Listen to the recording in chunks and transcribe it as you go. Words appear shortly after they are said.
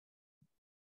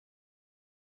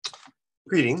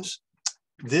Greetings.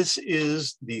 This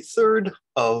is the third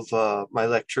of my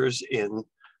lectures in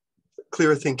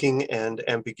clear thinking and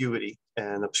ambiguity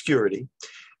and obscurity.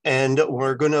 And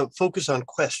we're going to focus on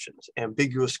questions,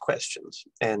 ambiguous questions.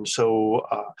 And so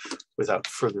without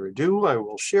further ado, I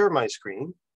will share my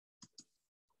screen.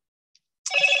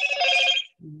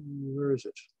 Where is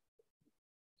it?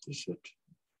 Is it?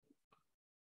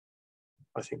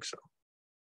 I think so.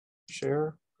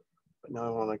 Share. But now I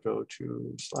want to go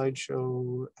to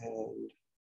slideshow and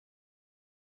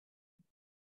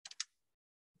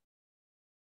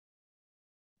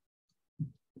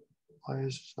why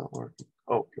is this not working?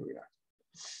 Oh, here we are.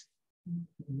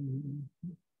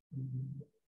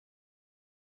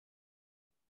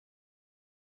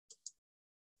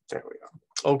 There we go.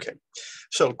 Okay,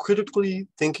 so critical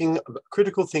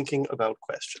thinking about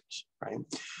questions, right?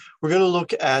 We're going to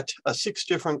look at 6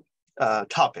 different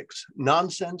topics: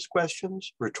 nonsense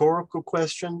questions, rhetorical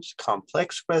questions,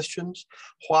 complex questions,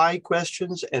 why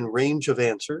questions and range of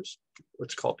answers,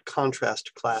 what's called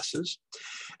contrast classes,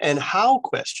 and how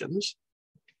questions,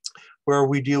 where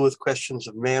we deal with questions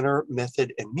of manner,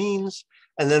 method, and means.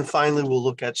 And then finally, we'll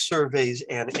look at surveys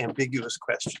and ambiguous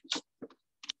questions.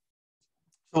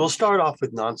 So we'll start off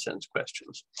with nonsense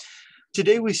questions.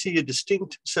 Today, we see a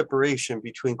distinct separation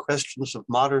between questions of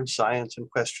modern science and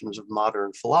questions of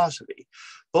modern philosophy.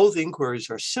 Both inquiries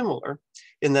are similar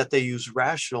in that they use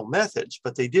rational methods,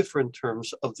 but they differ in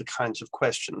terms of the kinds of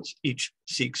questions each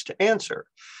seeks to answer.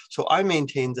 So I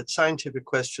maintain that scientific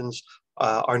questions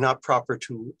are not proper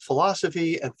to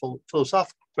philosophy, and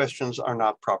philosophical questions are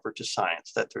not proper to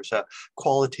science, that there's a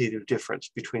qualitative difference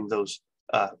between those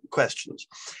questions.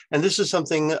 And this is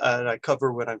something that I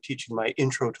cover when I'm teaching my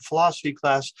intro to philosophy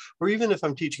class, or even if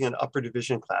I'm teaching an upper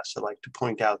division class. I like to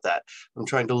point out that I'm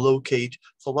trying to locate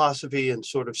philosophy and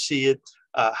sort of see it.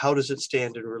 How does it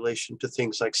stand in relation to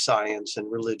things like science and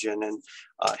religion and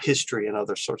history and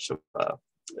other sorts of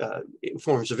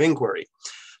forms of inquiry?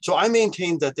 So I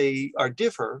maintain that they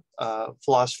differ,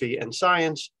 philosophy and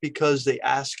science, because they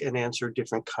ask and answer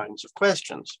different kinds of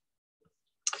questions.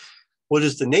 What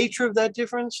is the nature of that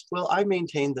difference? Well, I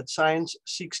maintain that science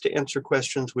seeks to answer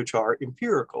questions which are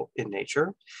empirical in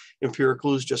nature.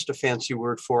 Empirical is just a fancy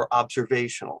word for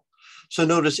observational. So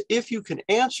notice, if you can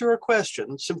answer a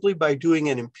question simply by doing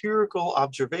an empirical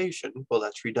observation, well,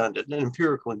 that's redundant, an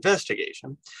empirical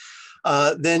investigation,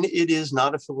 then it is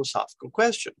not a philosophical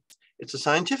question. It's a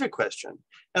scientific question.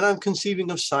 And I'm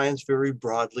conceiving of science very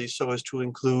broadly so as to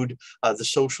include the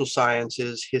social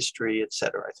sciences, history,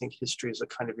 etc. I think history is a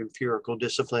kind of empirical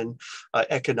discipline.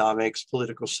 Economics,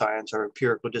 political science are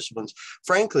empirical disciplines.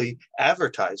 Frankly,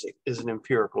 advertising is an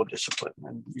empirical discipline.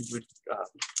 And you would,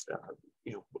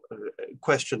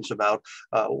 questions about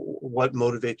what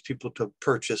motivates people to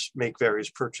make various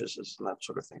purchases and that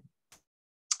sort of thing.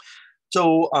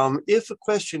 So if a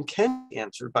question can be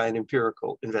answered by an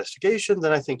empirical investigation,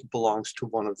 then I think it belongs to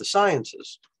one of the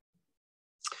sciences.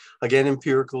 Again,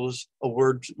 empirical is a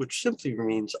word which simply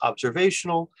means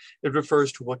observational. It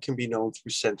refers to what can be known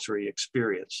through sensory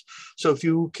experience. So if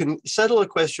you can settle a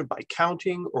question by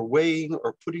counting or weighing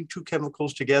or putting 2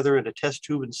 chemicals together in a test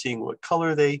tube and seeing what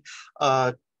color they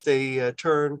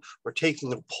turn, or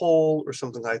taking a poll or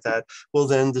something like that, well,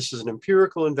 then this is an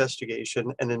empirical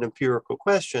investigation and an empirical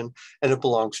question, and it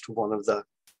belongs to one of the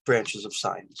branches of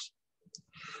science.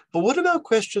 But what about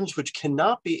questions which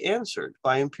cannot be answered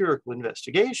by empirical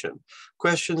investigation?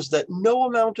 Questions that no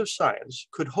amount of science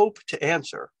could hope to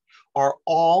answer. Are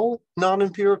all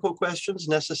non-empirical questions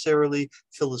necessarily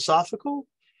philosophical?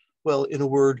 Well, in a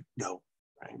word, no.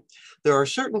 Right? There are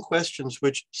certain questions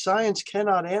which science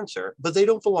cannot answer, but they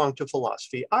don't belong to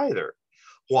philosophy either.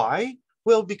 Why?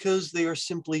 Well, because they are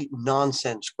simply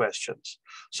nonsense questions.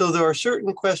 So there are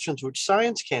certain questions which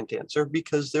science can't answer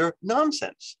because they're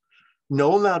nonsense.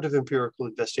 No amount of empirical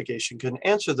investigation can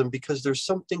answer them because there's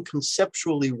something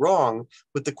conceptually wrong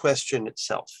with the question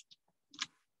itself.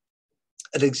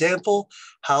 An example: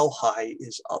 how high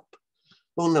is up?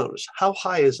 Well, notice, how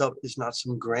high is up is not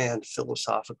some grand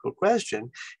philosophical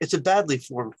question. It's a badly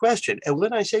formed question. And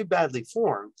when I say badly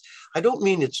formed, I don't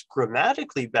mean it's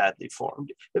grammatically badly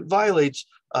formed. It violates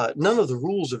none of the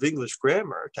rules of English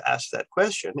grammar to ask that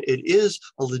question. It is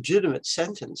a legitimate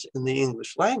sentence in the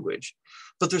English language,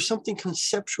 but there's something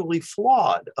conceptually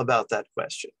flawed about that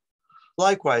question.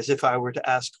 Likewise, if I were to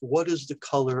ask, what is the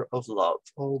color of love?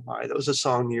 Oh my, that was a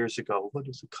song years ago. What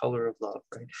is the color of love,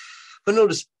 right? But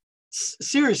notice,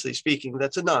 seriously speaking,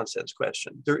 that's a nonsense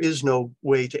question. There is no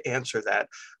way to answer that,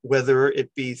 whether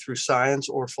it be through science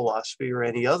or philosophy or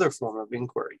any other form of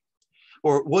inquiry.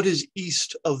 Or what is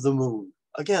east of the moon?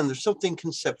 Again, there's something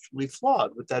conceptually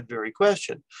flawed with that very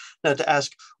question. Now, to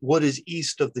ask what is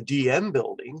east of the DM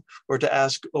building, or to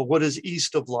ask what is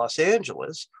east of Los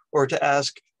Angeles, or to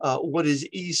ask what is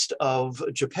east of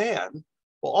Japan,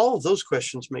 well, all of those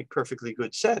questions make perfectly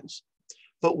good sense.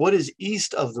 But what is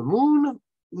east of the moon?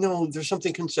 No, there's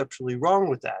something conceptually wrong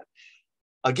with that.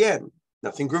 Again,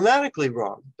 nothing grammatically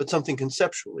wrong, but something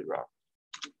conceptually wrong.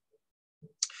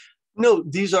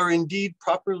 Note, these are indeed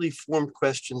properly formed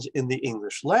questions in the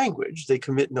English language. They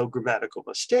commit no grammatical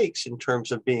mistakes in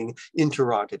terms of being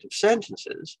interrogative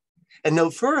sentences. And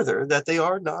note further that they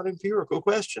are not empirical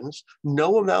questions.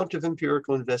 No amount of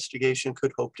empirical investigation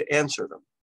could hope to answer them.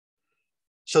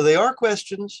 So they are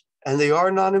questions and they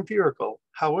are non-empirical.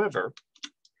 However,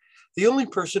 the only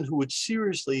person who would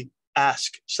seriously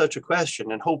ask such a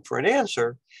question and hope for an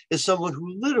answer is someone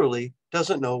who literally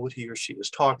doesn't know what he or she is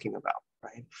talking about,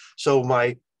 right? So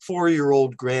my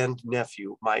 4-year-old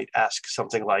grandnephew might ask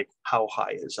something like, how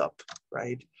high is up,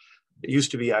 right? It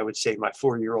used to be, I would say, my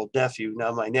 4-year-old nephew.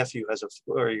 Now my nephew has a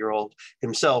 4-year-old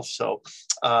himself. So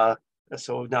now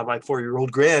my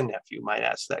 4-year-old grandnephew might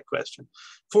ask that question.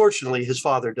 Fortunately, his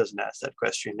father doesn't ask that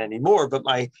question anymore, but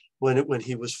when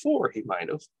he was 4, he might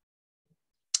have.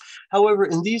 However,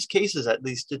 in these cases, at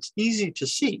least, it's easy to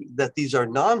see that these are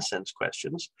nonsense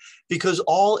questions because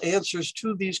all answers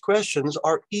to these questions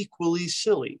are equally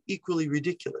silly, equally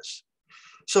ridiculous.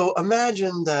 So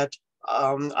imagine that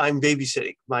I'm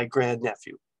babysitting my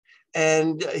grandnephew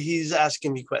and he's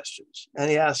asking me questions and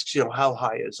he asks, how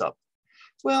high is up?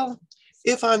 Well,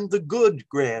 if I'm the good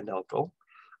granduncle,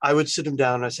 I would sit him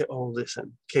down and I say, oh,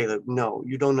 listen, Caleb, no,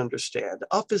 you don't understand.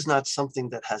 Up is not something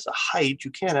that has a height. You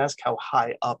can't ask how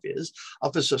high up is.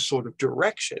 Up is a sort of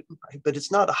direction, right? But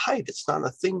it's not a height. It's not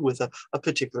a thing with a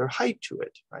particular height to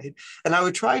it, right? And I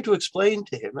would try to explain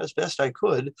to him as best I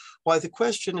could why the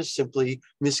question is simply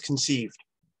misconceived.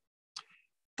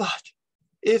 But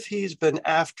if he's been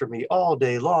after me all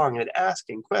day long and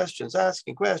asking questions,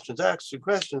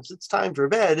 it's time for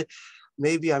bed,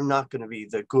 maybe I'm not going to be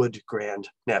the good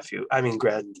granduncle.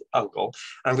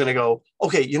 I'm going to go,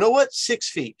 okay, you know what? 6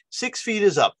 feet. 6 feet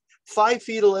is up. 5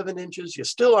 feet, 11 inches. You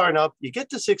still aren't up. You get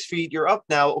to 6 feet. You're up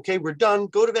now. Okay, we're done.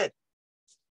 Go to bed.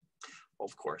 Well,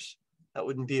 of course, that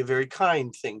wouldn't be a very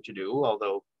kind thing to do,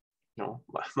 although,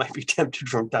 I might be tempted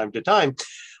from time to time.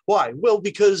 Why? Well,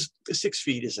 because 6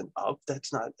 feet isn't up.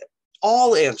 That's not,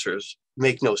 all answers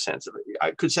make no sense of it.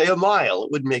 I could say a mile.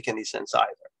 It wouldn't make any sense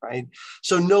either, right?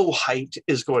 So no height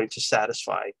is going to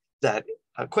satisfy that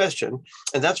question.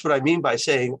 And that's what I mean by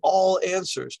saying all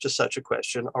answers to such a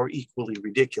question are equally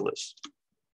ridiculous.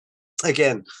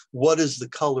 Again, what is the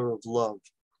color of love?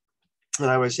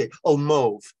 And I always say, oh,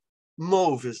 mauve.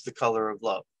 Mauve is the color of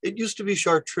love. It used to be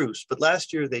chartreuse, but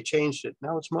last year they changed it.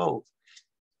 Now it's mauve.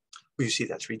 Well, you see,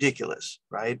 that's ridiculous,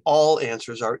 right? All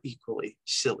answers are equally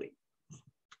silly.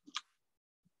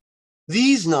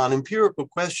 These non-empirical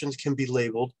questions can be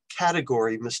labeled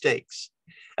category mistakes.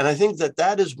 And I think that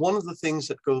that is one of the things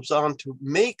that goes on to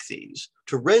make these,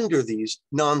 to render these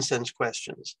nonsense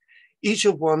questions. Each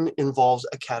of one involves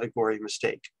a category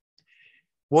mistake.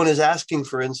 One is asking,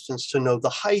 for instance, to know the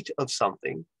height of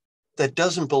something that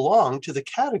doesn't belong to the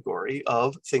category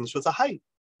of things with a height,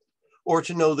 or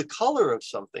to know the color of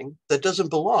something that doesn't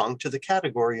belong to the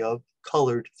category of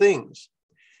colored things.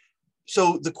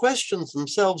 So the questions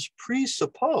themselves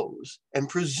presuppose and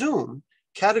presume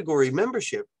category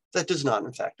membership that does not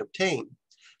in fact obtain.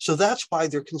 So that's why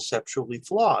they're conceptually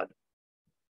flawed.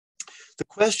 The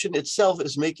question itself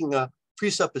is making a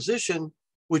presupposition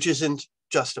which isn't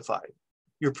justified.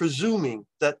 You're presuming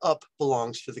that up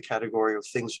belongs to the category of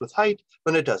things with height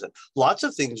when it doesn't. Lots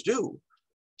of things do.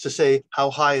 To say how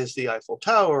high is the Eiffel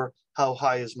Tower, how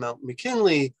high is Mount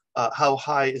McKinley, how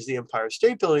high is the Empire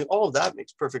State Building, all of that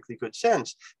makes perfectly good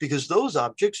sense because those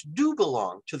objects do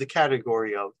belong to the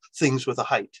category of things with a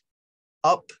height.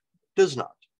 Up does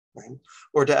not, right?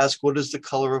 Or to ask what is the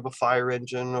color of a fire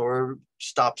engine or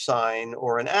stop sign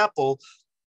or an apple,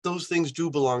 those things do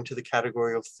belong to the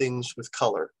category of things with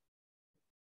color.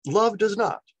 Love does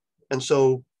not, and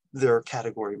so there are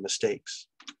category mistakes.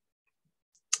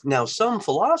 Now, some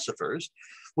philosophers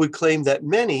would claim that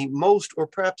many, most, or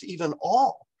perhaps even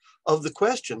all of the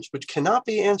questions which cannot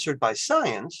be answered by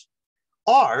science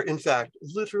are, in fact,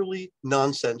 literally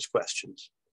nonsense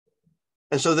questions.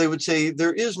 And so they would say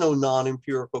there is no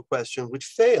non-empirical question which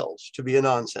fails to be a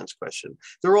nonsense question.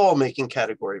 They're all making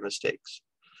category mistakes.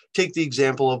 Take the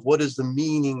example of what is the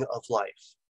meaning of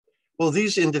life? Well,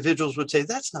 these individuals would say,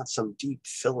 that's not some deep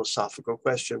philosophical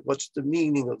question. What's the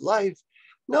meaning of life?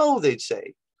 No, they'd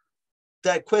say,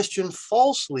 that question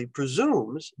falsely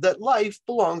presumes that life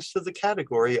belongs to the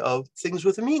category of things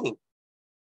with a meaning,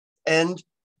 and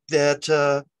that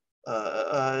the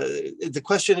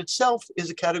question itself is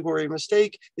a category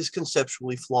mistake, is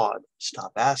conceptually flawed.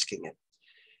 Stop asking it.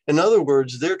 In other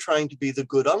words, they're trying to be the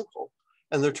good uncle,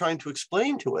 and they're trying to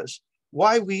explain to us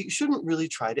why we shouldn't really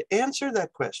try to answer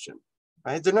that question,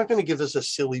 right? They're not going to give us a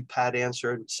silly pat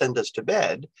answer and send us to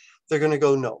bed. They're going to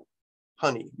go, no,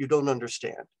 honey, you don't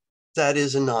understand. That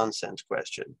is a nonsense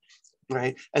question,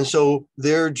 right? And so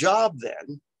their job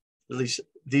then, at least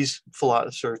these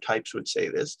philosopher types would say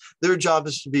this, their job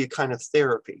is to be a kind of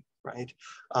therapy, right?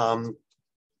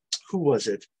 Who was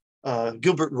it?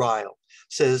 Gilbert Ryle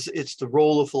says it's the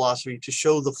role of philosophy to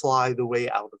show the fly the way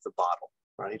out of the bottle,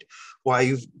 right?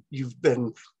 Why you've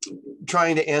been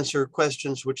trying to answer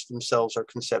questions which themselves are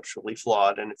conceptually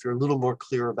flawed. And if you're a little more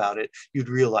clear about it, you'd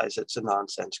realize it's a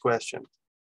nonsense question.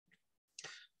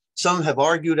 Some have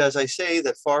argued, as I say,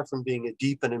 that far from being a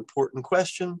deep and important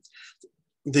question,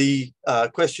 the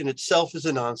question itself is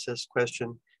a nonsense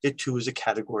question. It too is a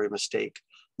category mistake.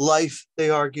 Life, they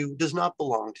argue, does not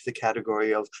belong to the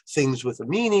category of things with a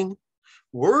meaning.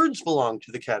 Words belong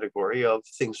to the category of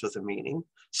things with a meaning.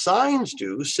 Signs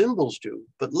do, symbols do,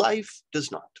 but life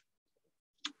does not.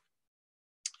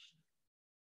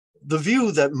 The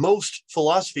view that most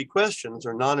philosophy questions,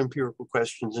 or non-empirical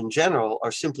questions in general,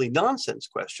 are simply nonsense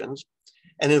questions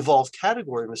and involve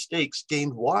category mistakes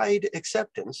gained wide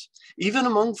acceptance, even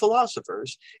among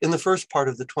philosophers, in the first part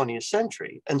of the 20th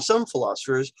century. And some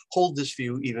philosophers hold this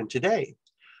view even today.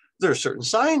 There are certain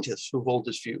scientists who hold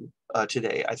this view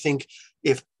today. I think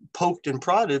if poked and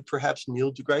prodded, perhaps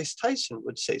Neil deGrasse Tyson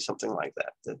would say something like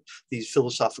that, that these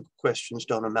philosophical questions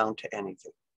don't amount to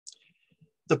anything.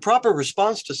 The proper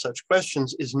response to such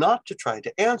questions is not to try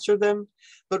to answer them,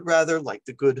 but rather, like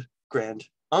the good grand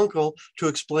uncle, to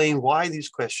explain why these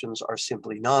questions are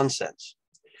simply nonsense.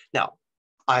 Now,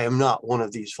 I am not one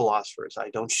of these philosophers. I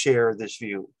don't share this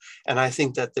view. And I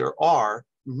think that there are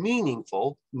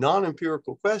meaningful,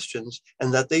 non-empirical questions,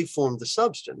 and that they form the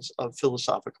substance of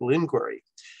philosophical inquiry.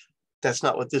 That's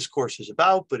not what this course is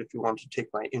about, but if you want to take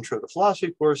my Intro to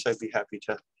Philosophy course, I'd be happy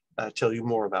to tell you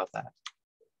more about that.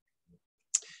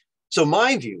 So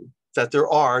my view that there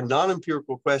are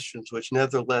non-empirical questions which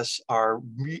nevertheless are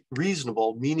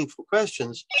reasonable, meaningful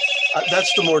questions,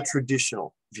 that's the more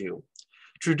traditional view.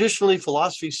 Traditionally,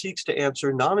 philosophy seeks to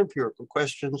answer non-empirical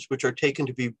questions which are taken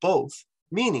to be both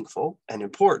meaningful and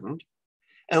important,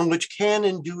 and which can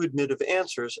and do admit of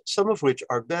answers, some of which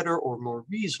are better or more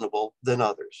reasonable than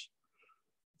others.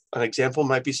 An example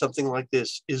might be something like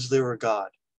this: is there a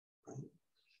God?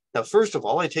 Now, first of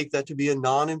all, I take that to be a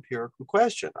non-empirical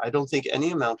question. I don't think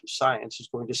any amount of science is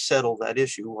going to settle that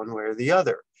issue one way or the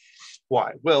other.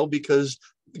 Why? Well, because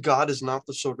God is not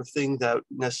the sort of thing that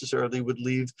necessarily would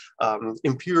leave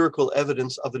empirical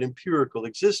evidence of an empirical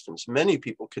existence. Many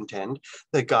people contend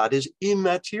that God is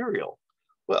immaterial.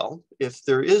 Well, if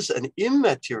there is an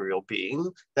immaterial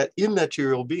being, that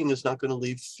immaterial being is not going to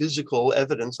leave physical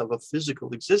evidence of a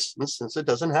physical existence, since it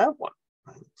doesn't have one.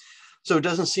 Right? So it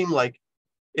doesn't seem like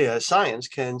science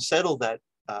can settle that,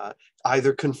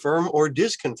 either confirm or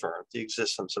disconfirm the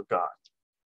existence of God.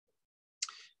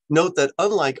 Note that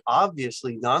unlike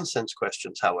obviously nonsense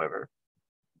questions, however,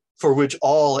 for which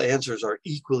all answers are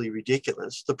equally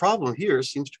ridiculous, the problem here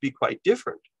seems to be quite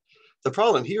different. The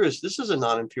problem here is this is a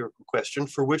non-empirical question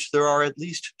for which there are at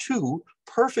least two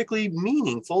perfectly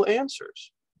meaningful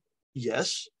answers: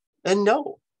 yes and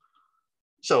no.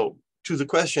 So to the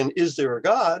question, is there a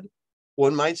God?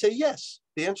 One might say yes.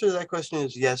 The answer to that question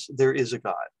is yes, there is a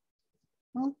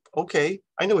God. Okay,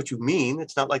 I know what you mean.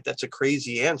 It's not like that's a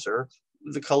crazy answer.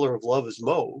 The color of love is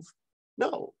mauve.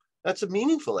 No, that's a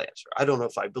meaningful answer. I don't know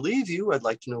if I believe you. I'd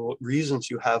like to know what reasons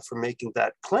you have for making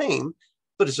that claim,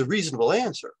 but it's a reasonable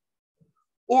answer.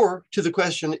 Or to the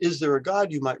question, is there a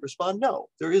God? You might respond, no,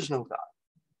 there is no God.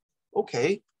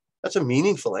 Okay, that's a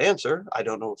meaningful answer. I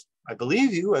don't know if I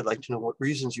believe you. I'd like to know what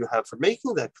reasons you have for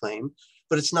making that claim,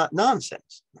 but it's not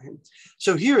nonsense. Right?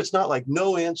 So here it's not like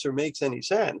no answer makes any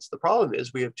sense. The problem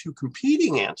is we have two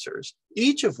competing answers,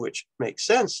 each of which makes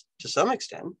sense to some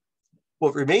extent.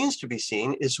 What remains to be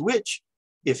seen is which,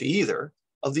 if either,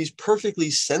 of these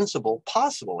perfectly sensible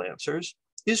possible answers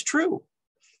is true,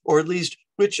 or at least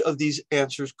which of these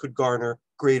answers could garner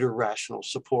greater rational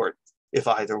support, if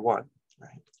either one.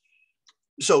 Right?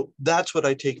 So that's what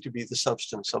I take to be the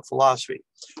substance of philosophy.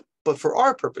 But for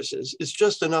our purposes, it's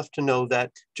just enough to know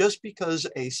that just because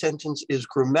a sentence is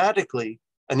grammatically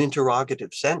an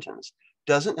interrogative sentence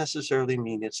doesn't necessarily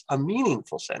mean it's a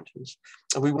meaningful sentence.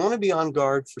 And we want to be on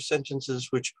guard for sentences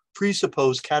which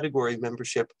presuppose category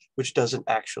membership, which doesn't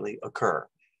actually occur.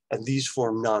 And these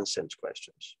form nonsense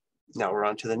questions. Now we're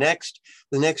on to the next.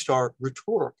 The next are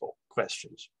rhetorical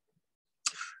questions.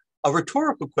 A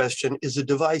rhetorical question is a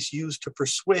device used to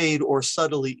persuade or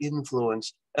subtly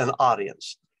influence an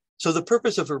audience. So the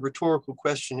purpose of a rhetorical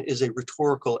question is a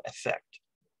rhetorical effect.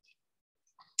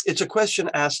 It's a question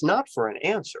asked not for an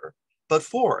answer, but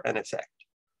for an effect.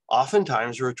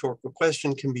 Oftentimes, a rhetorical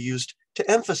question can be used to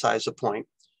emphasize a point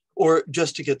or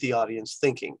just to get the audience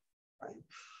thinking. Right?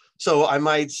 So I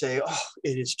might say, oh,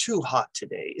 it is too hot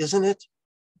today, isn't it?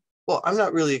 Well, I'm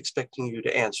not really expecting you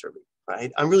to answer me,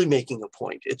 right? I'm really making a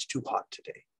point. It's too hot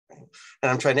today. Right?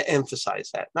 And I'm trying to emphasize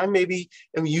that. And I maybe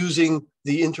am using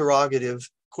the interrogative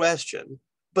question,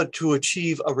 but to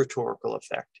achieve a rhetorical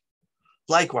effect.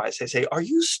 Likewise, I say, are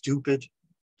you stupid?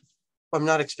 I'm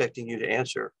not expecting you to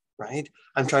answer, right?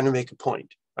 I'm trying to make a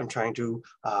point. I'm trying to,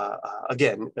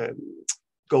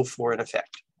 go for an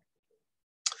effect.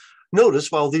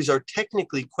 Notice, while these are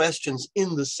technically questions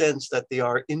in the sense that they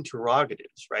are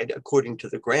interrogatives, right, according to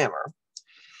the grammar,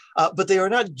 but they are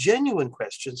not genuine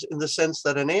questions in the sense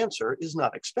that an answer is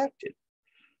not expected.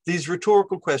 These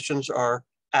rhetorical questions are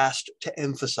asked to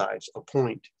emphasize a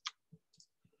point.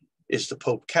 Is the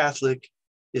Pope Catholic?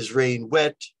 Is rain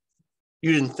wet?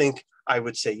 You didn't think I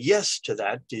would say yes to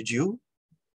that, did you?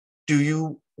 Do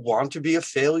you want to be a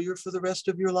failure for the rest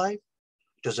of your life?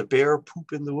 Does a bear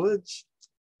poop in the woods?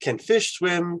 Can fish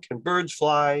swim? Can birds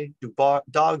fly? Do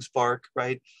dogs bark,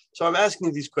 right? So I'm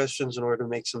asking these questions in order to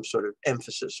make some sort of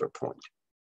emphasis or point.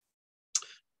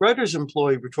 Writers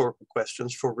employ rhetorical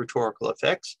questions for rhetorical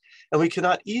effects, and we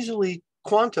cannot easily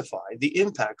quantify the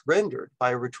impact rendered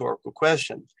by a rhetorical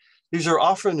question. These are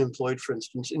often employed, for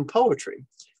instance, in poetry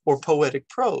or poetic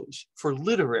prose for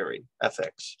literary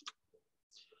effects.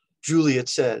 Juliet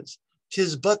says,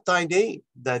 "'Tis but thy name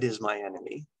that is my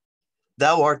enemy.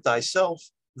 Thou art thyself,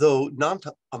 though not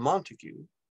a Montague."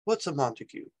 What's a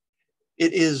Montague?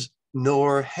 It is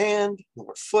nor hand,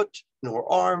 nor foot, nor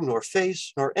arm, nor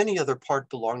face, nor any other part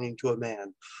belonging to a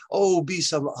man. Oh, be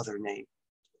some other name.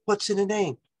 What's in a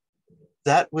name?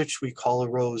 That which we call a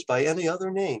rose by any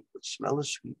other name would smell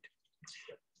as sweet.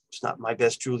 It's not my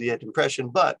best Juliet impression,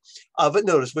 but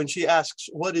notice when she asks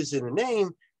what is in a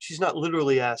name, she's not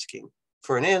literally asking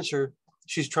for an answer.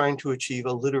 She's trying to achieve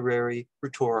a literary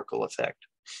rhetorical effect.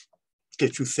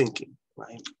 Get you thinking,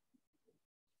 right?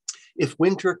 If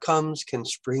winter comes, can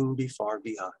spring be far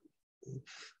behind?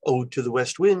 Ode to the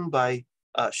West Wind by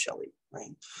Shelley,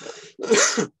 right?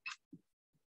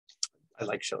 I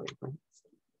like Shelley, right?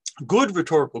 Good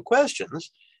rhetorical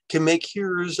questions can make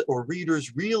hearers or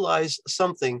readers realize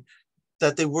something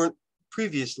that they weren't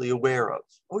previously aware of.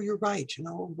 Oh, you're right,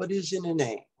 what is in a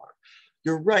name? Or,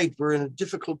 you're right, we're in a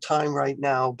difficult time right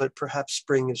now, but perhaps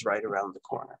spring is right around the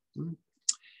corner.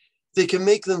 They can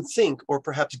make them think or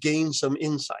perhaps gain some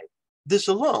insight. This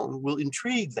alone will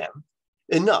intrigue them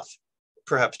enough,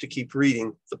 perhaps, to keep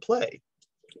reading the play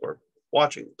or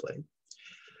watching the play.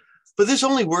 But this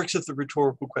only works if the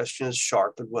rhetorical question is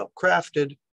sharp and well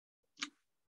crafted.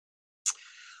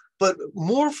 But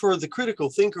more for the critical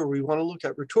thinker, we want to look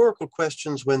at rhetorical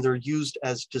questions when they're used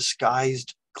as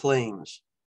disguised claims.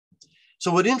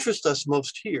 So what interests us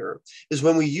most here is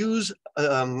when we use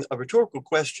a rhetorical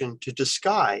question to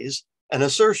disguise an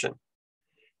assertion.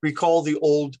 Recall the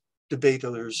old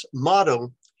debater's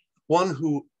motto, "One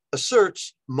who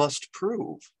asserts must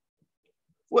prove."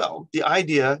 Well, the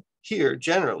idea here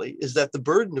generally is that the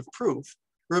burden of proof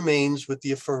remains with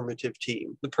the affirmative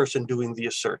team, the person doing the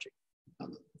asserting.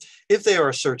 If they are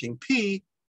asserting P,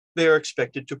 they are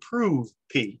expected to prove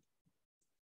P.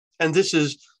 And this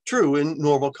is true in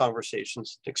normal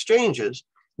conversations and exchanges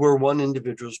where one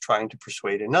individual is trying to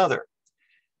persuade another.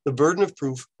 The burden of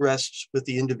proof rests with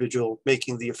the individual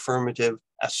making the affirmative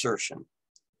assertion.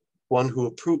 One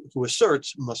who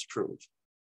asserts must prove.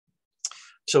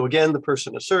 So again, the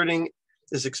person asserting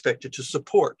is expected to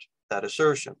support that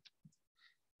assertion.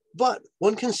 But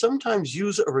one can sometimes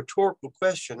use a rhetorical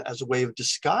question as a way of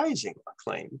disguising a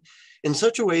claim in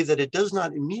such a way that it does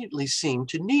not immediately seem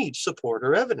to need support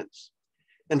or evidence.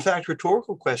 In fact,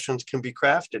 rhetorical questions can be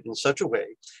crafted in such a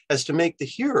way as to make the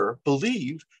hearer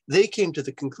believe they came to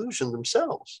the conclusion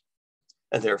themselves.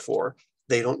 And therefore,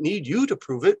 they don't need you to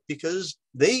prove it because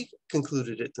they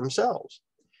concluded it themselves.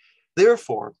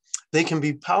 Therefore, they can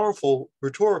be powerful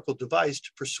rhetorical device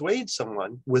to persuade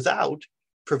someone without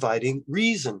providing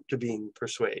reason to being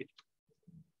persuaded.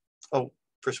 Oh,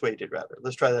 persuaded rather.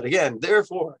 Let's try that again.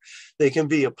 Therefore, they can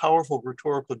be a powerful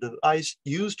rhetorical device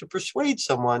used to persuade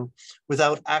someone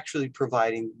without actually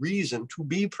providing reason to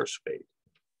be persuaded.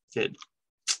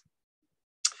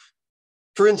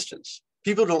 For instance,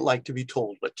 people don't like to be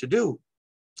told what to do.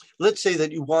 Let's say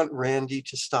that you want Randy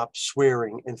to stop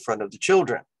swearing in front of the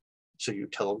children. So you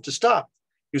tell him to stop.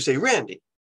 You say, Randy,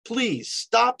 please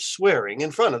stop swearing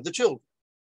in front of the children.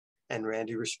 And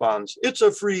Randy responds, it's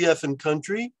a free effing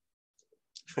country.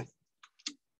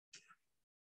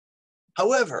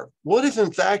 However, what if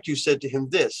in fact you said to him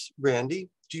this, Randy,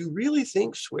 do you really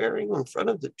think swearing in front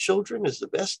of the children is the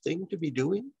best thing to be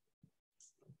doing?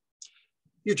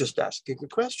 You're just asking a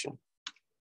question.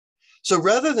 So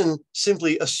rather than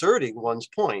simply asserting one's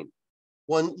point,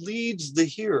 one leads the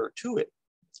hearer to it.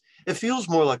 It feels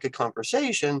more like a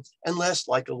conversation and less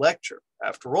like a lecture.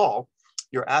 After all,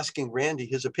 you're asking Randy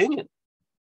his opinion,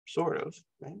 sort of,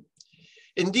 right?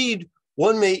 Indeed,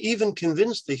 one may even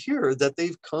convince the hearer that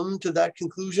they've come to that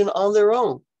conclusion on their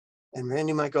own. And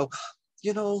Randy might go,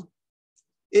 you know,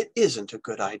 it isn't a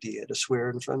good idea to swear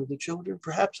in front of the children.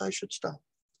 Perhaps I should stop.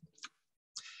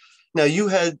 Now,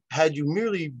 had you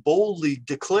merely boldly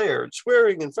declared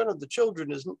swearing in front of the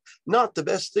children is not the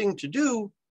best thing to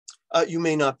do, you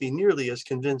may not be nearly as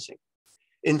convincing.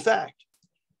 In fact,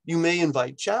 you may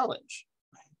invite challenge.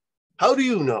 How do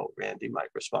you know? Randy might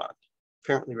respond.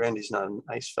 Apparently, Randy's not a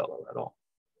nice fellow at all.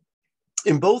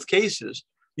 In both cases,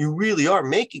 you really are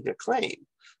making a claim,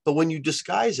 but when you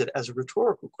disguise it as a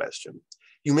rhetorical question,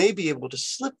 you may be able to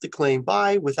slip the claim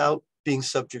by without being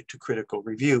subject to critical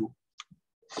review.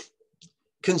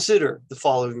 Consider the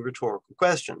following rhetorical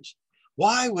questions.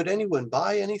 Why would anyone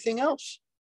buy anything else?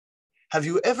 Have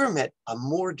you ever met a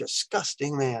more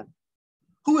disgusting man?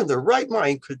 Who in their right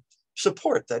mind could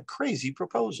support that crazy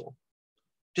proposal?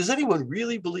 Does anyone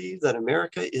really believe that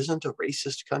America isn't a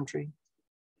racist country?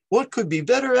 What could be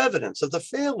better evidence of the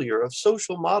failure of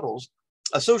socialist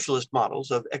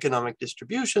models of economic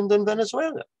distribution than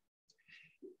Venezuela?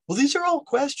 Well, these are all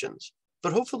questions,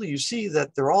 but hopefully you see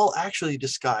that they're all actually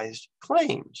disguised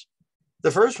claims.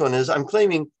 The first one is, I'm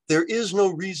claiming there is no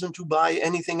reason to buy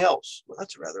anything else. Well,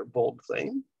 that's a rather bold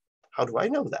claim. How do I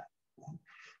know that?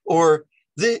 Or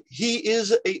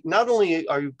not only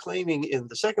are you claiming in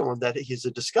the second one that he's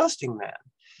a disgusting man,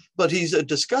 but he's a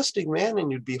disgusting man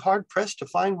and you'd be hard pressed to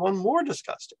find one more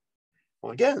disgusting.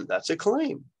 Well, again, that's a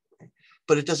claim,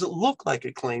 but it doesn't look like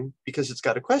a claim because it's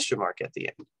got a question mark at the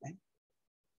end. Right?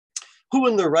 Who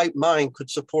in their right mind could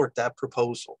support that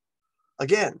proposal?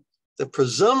 Again, the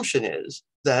presumption is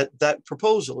that that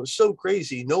proposal is so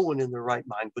crazy, no one in their right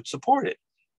mind would support it.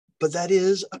 But that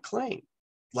is a claim.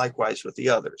 Likewise with the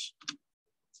others.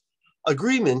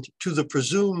 Agreement to the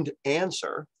presumed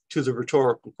answer to the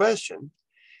rhetorical question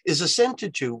is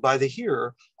assented to by the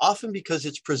hearer, often because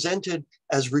it's presented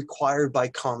as required by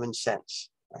common sense.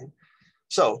 Right?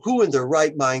 So who in their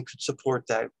right mind could support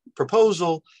that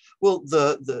proposal? Well,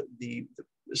 the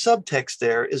subtext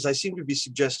there is I seem to be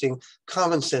suggesting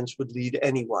common sense would lead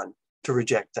anyone to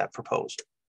reject that proposal.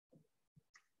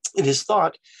 It is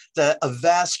thought that a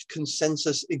vast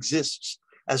consensus exists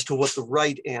as to what the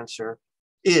right answer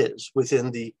is within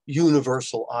the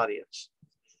universal audience.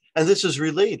 And this is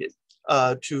related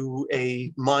to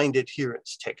a mind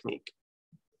adherence technique.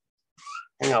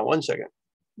 Hang on one second.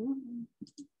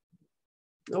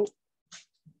 Nope.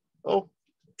 Oh,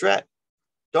 drat.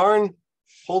 Darn.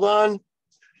 Hold on.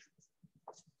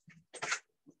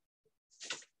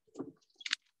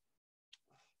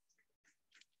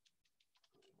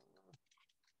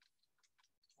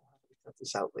 Cut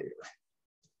this out later.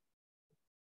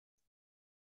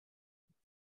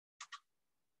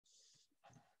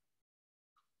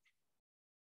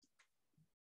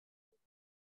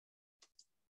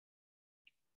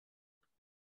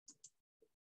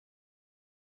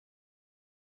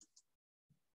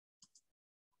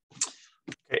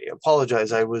 Okay,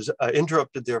 apologize. I was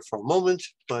interrupted there for a moment,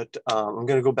 but I'm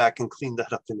going to go back and clean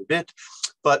that up in a bit.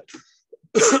 But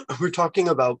we're talking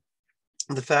about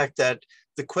the fact that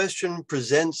the question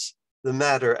presents the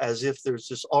matter as if there's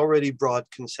this already broad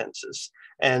consensus.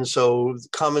 And so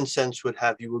common sense would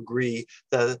have you agree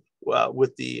that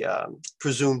with the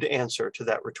presumed answer to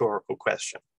that rhetorical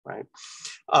question, right?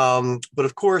 But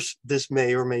of course, this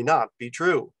may or may not be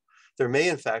true. There may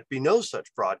in fact be no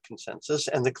such broad consensus,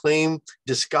 and the claim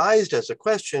disguised as a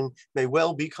question may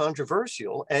well be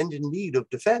controversial and in need of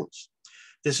defense.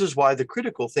 This is why the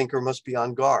critical thinker must be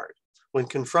on guard when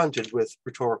confronted with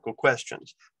rhetorical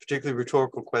questions, particularly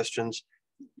rhetorical questions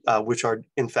which are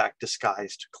in fact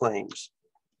disguised claims.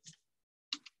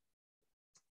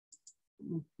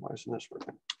 Why isn't this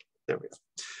working? There we go.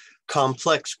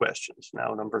 Complex questions,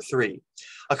 now number 3.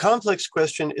 A complex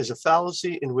question is a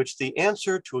fallacy in which the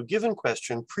answer to a given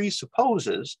question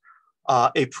presupposes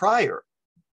a prior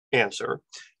answer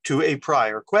to a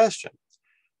prior question.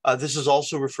 This is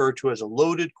also referred to as a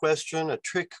loaded question, a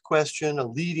trick question, a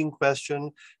leading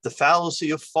question, the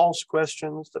fallacy of false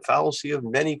questions, the fallacy of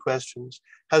many questions,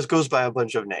 goes by a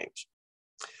bunch of names.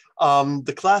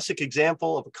 The classic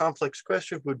example of a complex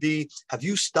question would be, have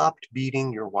you stopped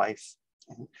beating your wife?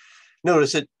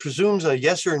 Notice it presumes a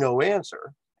yes or no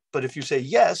answer, but if you say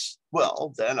yes,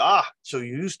 well, then, so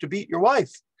you used to beat your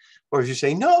wife. Or if you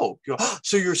say no,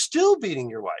 so you're still beating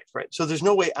your wife, right? So there's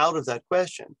no way out of that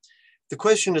question. The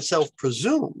question itself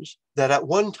presumes that at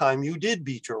one time you did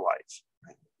beat your wife,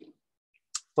 right?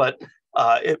 But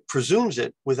it presumes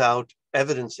it without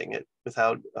evidencing it,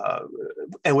 without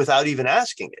even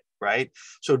asking it, right?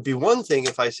 So it'd be one thing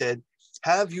if I said,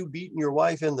 have you beaten your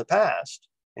wife in the past?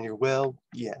 And you're, well,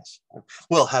 yes.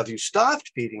 Well, have you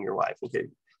stopped beating your wife? Okay,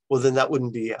 well, then that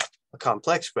wouldn't be a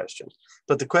complex question.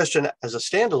 But the question as a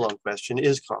standalone question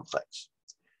is complex.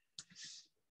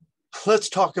 Let's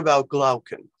talk about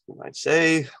Glaucon. You might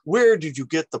say, where did you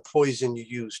get the poison you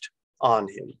used on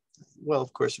him? Well,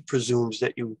 of course, it presumes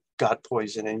that you got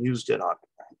poison and used it on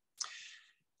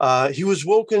him. He was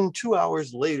woken 2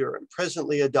 hours later, and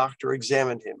presently a doctor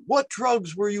examined him. What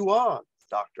drugs were you on?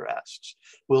 The doctor asks.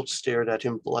 Wilt stared at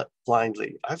him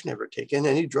blindly. I've never taken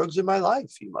any drugs in my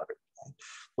life, he muttered.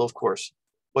 Well, of course,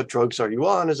 what drugs are you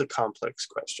on is a complex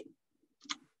question.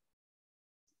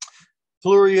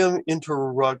 Plurium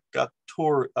interrogator,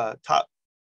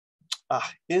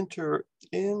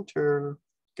 interrogationum.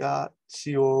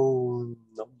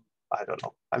 I don't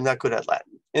know. I'm not good at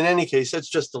Latin. In any case, that's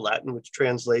just the Latin, which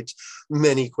translates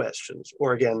many questions,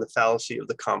 or again, the fallacy of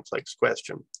the complex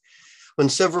question. When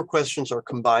several questions are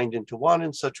combined into one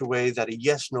in such a way that a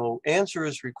yes-no answer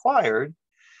is required,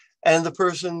 and the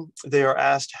person they are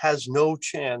asked has no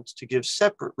chance to give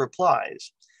separate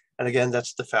replies. And again,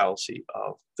 that's the fallacy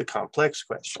of the complex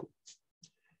question.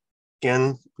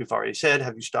 Again, we've already said,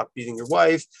 have you stopped beating your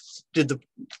wife? Did the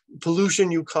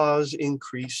pollution you cause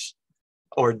increase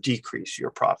or decrease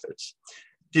your profits?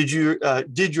 Did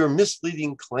your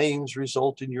misleading claims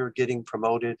result in your getting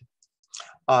promoted?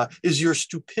 Is your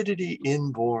stupidity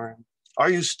inborn? Are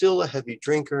you still a heavy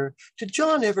drinker? Did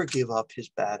John ever give up his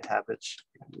bad habits?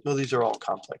 No, these are all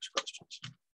complex questions.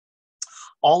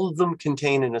 All of them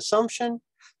contain an assumption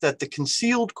that the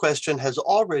concealed question has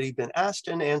already been asked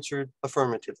and answered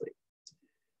affirmatively.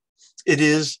 It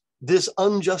is this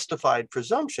unjustified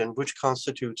presumption which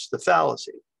constitutes the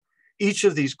fallacy. Each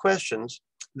of these questions,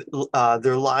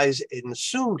 there lies an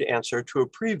assumed answer to a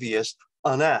previous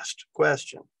unasked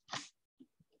question.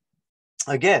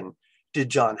 Again, did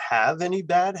John have any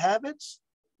bad habits?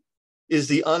 Is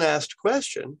the unasked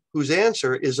question whose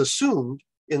answer is assumed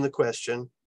in the question,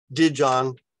 did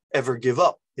John ever give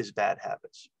up his bad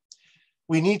habits?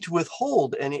 We need to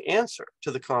withhold any answer to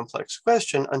the complex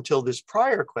question until this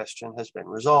prior question has been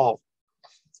resolved.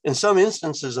 In some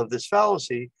instances of this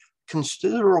fallacy,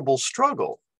 considerable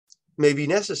struggle may be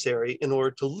necessary in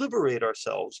order to liberate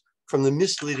ourselves from the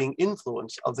misleading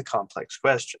influence of the complex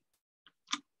question.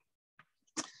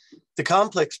 The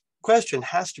complex question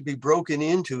has to be broken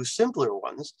into simpler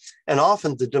ones, and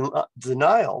often the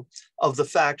denial of the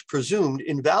fact presumed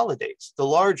invalidates the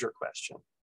larger question.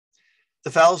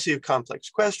 The fallacy of complex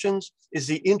questions is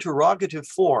the interrogative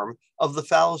form of the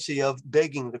fallacy of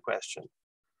begging the question.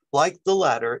 Like the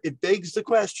latter, it begs the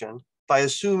question by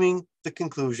assuming the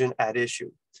conclusion at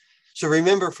issue. So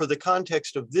remember, for the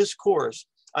context of this course,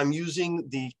 I'm using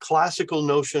the classical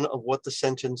notion of what the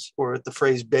sentence or the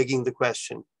phrase begging the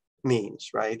question means,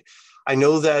 right? I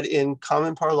know that in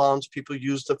common parlance, people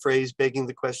use the phrase begging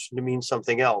the question to mean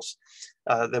something else.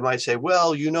 They might say,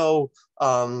 well, you know,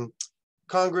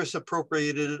 Congress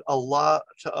appropriated a lot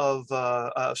of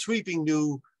sweeping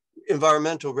new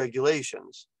environmental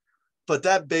regulations, but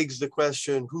that begs the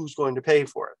question, who's going to pay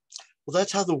for it? Well,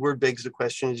 that's how the word begs the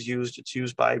question is used. It's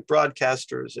used by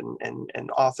broadcasters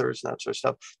and authors and that sort of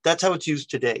stuff. That's how it's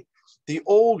used today. The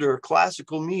older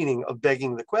classical meaning of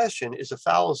begging the question is a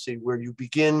fallacy where you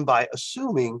begin by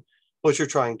assuming what you're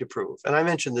trying to prove. And I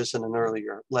mentioned this in an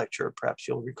earlier lecture, perhaps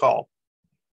you'll recall.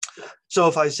 So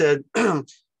if I said,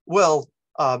 well,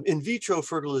 in vitro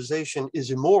fertilization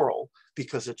is immoral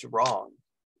because it's wrong.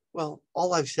 Well,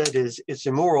 all I've said is it's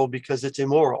immoral because it's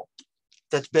immoral.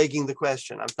 That's begging the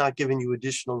question. I'm not giving you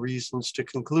additional reasons to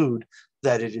conclude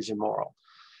that it is immoral.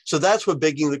 So that's what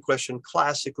begging the question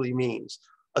classically means,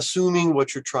 assuming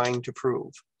what you're trying to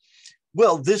prove.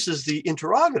 Well, this is the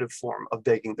interrogative form of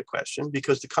begging the question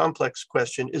because the complex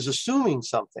question is assuming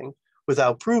something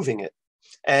without proving it.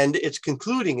 And it's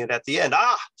concluding it at the end.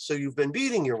 So you've been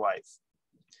beating your wife,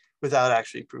 without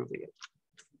actually proving it.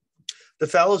 The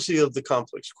fallacy of the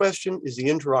complex question is the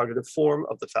interrogative form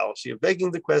of the fallacy of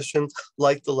begging the question.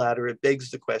 Like the latter, it begs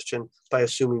the question by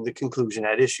assuming the conclusion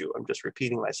at issue. I'm just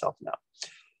repeating myself now.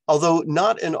 Although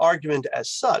not an argument as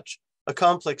such, a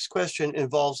complex question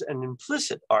involves an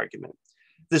implicit argument.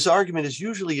 This argument is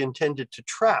usually intended to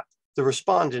trap the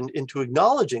respondent into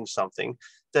acknowledging something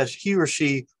that he or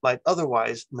she might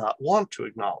otherwise not want to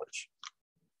acknowledge.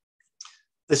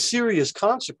 The serious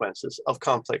consequences of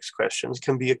complex questions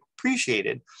can be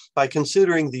appreciated by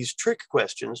considering these trick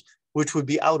questions, which would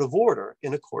be out of order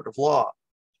in a court of law.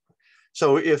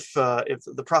 So if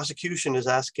the prosecution is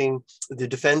asking the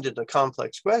defendant a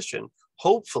complex question,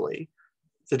 hopefully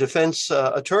the defense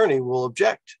attorney will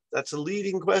object. That's a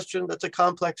leading question. That's a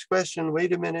complex question.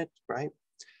 Wait a minute, right?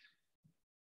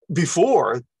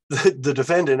 Before the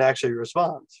defendant actually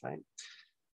responds, right?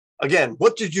 Again,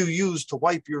 what did you use to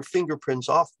wipe your fingerprints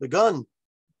off the gun?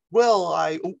 Well,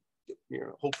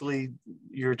 hopefully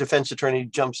your defense attorney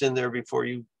jumps in there before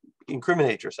you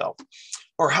incriminate yourself.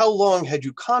 Or how long had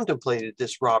you contemplated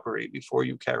this robbery before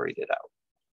you carried it out?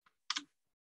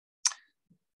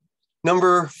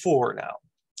 Number 4 now.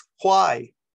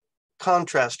 Why?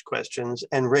 Contrast questions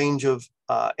and range of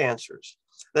answers.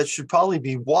 That should probably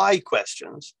be why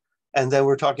questions. And then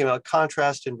we're talking about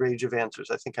contrast and range of answers.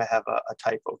 I think I have a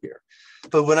typo here.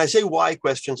 But when I say why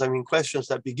questions, I mean questions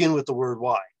that begin with the word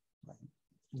why.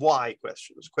 Why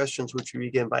questions, questions which you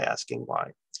begin by asking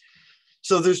why.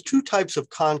 So there's 2 types of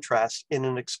contrast in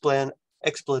an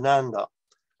explananda,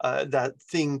 that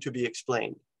thing to be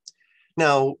explained.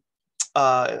 Now,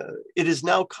 it is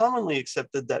now commonly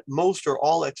accepted that most or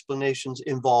all explanations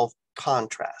involve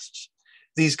contrasts.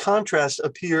 These contrasts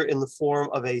appear in the form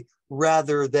of a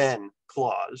rather than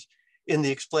clause in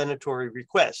the explanatory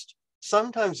request,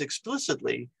 sometimes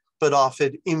explicitly, but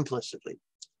often implicitly.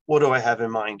 What do I have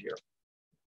in mind here?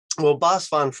 Well, Bas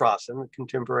van Fraassen, a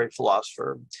contemporary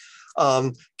philosopher,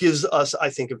 gives us, I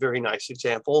think, a very nice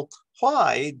example.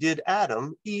 Why did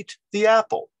Adam eat the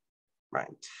apple? Right.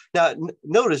 Now,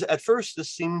 notice at first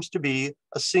this seems to be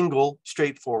a single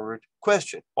straightforward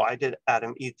question. Why did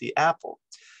Adam eat the apple?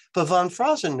 But van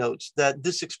Fraassen notes that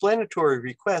this explanatory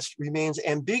request remains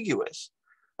ambiguous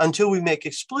until we make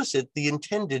explicit the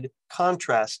intended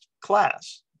contrast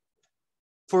class.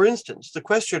 For instance, the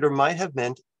questioner might have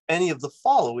meant any of the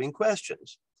following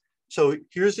questions. So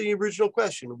here's the original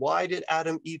question. Why did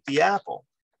Adam eat the apple?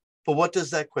 But what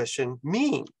does that question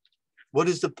mean? What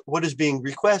is being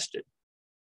requested?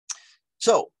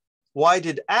 So why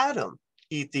did Adam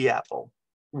eat the apple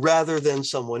rather than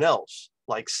someone else,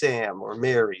 like Sam or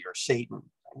Mary or Satan?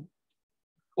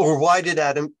 Or why did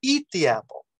Adam eat the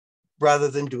apple rather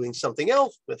than doing something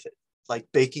else with it, like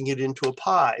baking it into a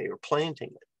pie or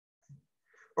planting it?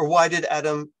 Or why did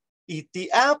Adam eat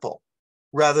the apple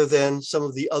rather than some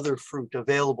of the other fruit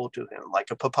available to him, like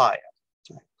a papaya?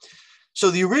 So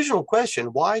the original question,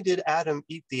 why did Adam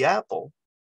eat the apple,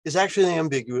 is actually an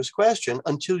ambiguous question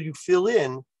until you fill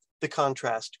in the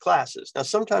contrast classes. Now,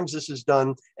 sometimes this is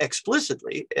done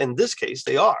explicitly. In this case,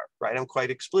 they are, right? I'm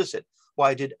quite explicit.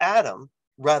 Why did Adam,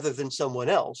 rather than someone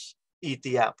else, eat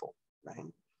the apple, right?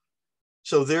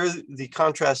 So there, the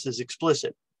contrast is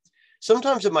explicit.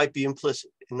 Sometimes it might be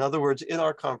implicit. In other words, in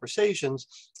our conversations,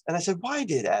 and I said, why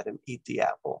did Adam eat the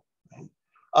apple?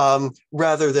 Right?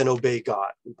 Rather than obey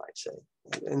God, we might say.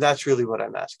 And that's really what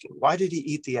I'm asking. Why did he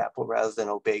eat the apple rather than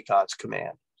obey God's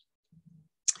command?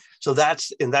 So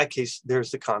that's, in that case,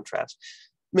 there's the contrast.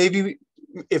 Maybe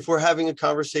if we're having a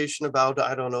conversation about,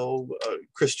 I don't know,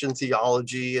 Christian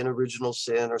theology and original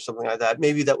sin or something like that,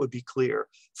 maybe that would be clear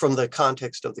from the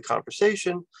context of the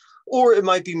conversation, or it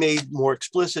might be made more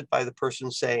explicit by the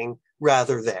person saying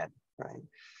rather than, right?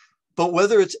 But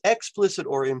whether it's explicit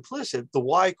or implicit, the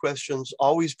why questions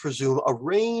always presume a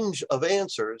range of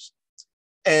answers,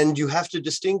 and you have to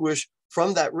distinguish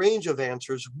from that range of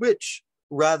answers which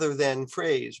rather than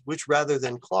phrase, which rather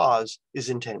than clause is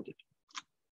intended.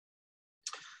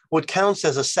 What counts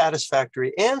as a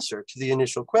satisfactory answer to the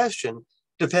initial question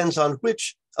depends on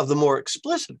which of the more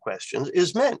explicit questions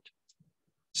is meant.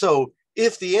 So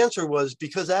if the answer was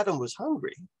because Adam was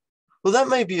hungry, well, that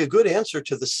may be a good answer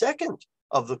to the second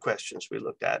of the questions we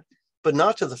looked at, but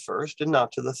not to the first and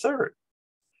not to the third.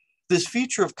 This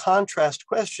feature of contrast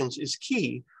questions is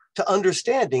key to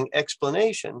understanding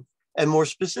explanation, and more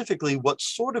specifically, what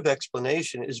sort of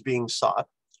explanation is being sought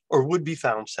or would be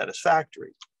found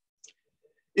satisfactory.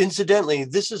 Incidentally,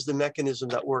 this is the mechanism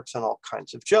that works on all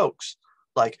kinds of jokes,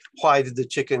 like why did the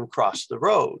chicken cross the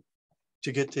road?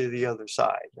 to get to the other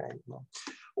side, right?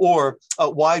 Or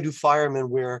why do firemen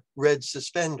wear red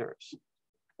suspenders?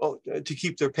 Well, to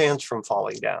keep their pants from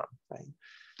falling down, right?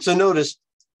 So notice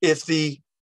if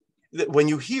when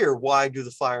you hear why do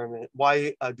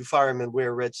firemen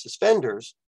wear red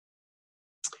suspenders,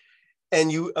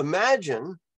 and you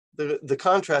imagine the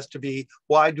contrast to be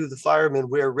why do the firemen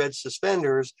wear red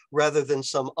suspenders rather than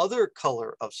some other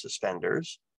color of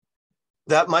suspenders,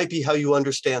 that might be how you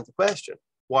understand the question.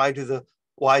 Why do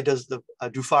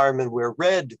firemen wear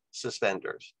red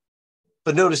suspenders?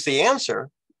 But notice the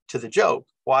answer to the joke.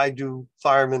 Why do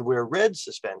firemen wear red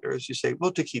suspenders? You say,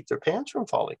 well, to keep their pants from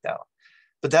falling down.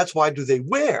 But that's why do they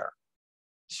wear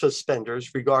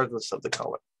suspenders regardless of the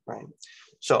color, right?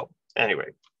 So anyway,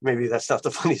 maybe that's not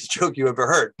the funniest joke you ever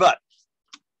heard, but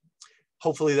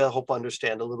hopefully that'll help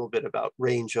understand a little bit about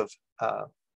range of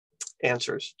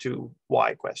answers to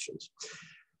why questions.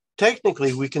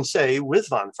 Technically, we can say with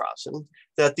von Frossen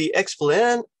that the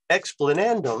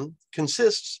explanandum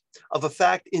consists of a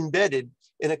fact embedded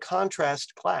in a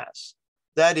contrast class.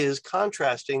 That is,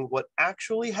 contrasting what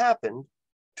actually happened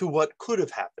to what could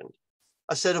have happened,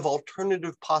 a set of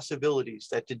alternative possibilities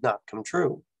that did not come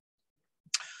true.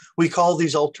 We call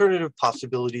these alternative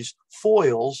possibilities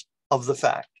foils of the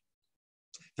fact.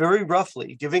 Very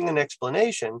roughly, giving an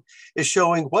explanation is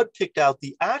showing what picked out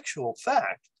the actual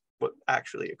fact, what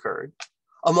actually occurred,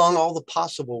 among all the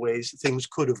possible ways things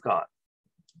could have gone.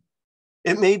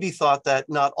 It may be thought that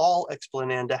not all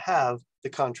explananda have the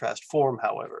contrast form,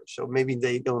 however, so maybe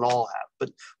they don't all have,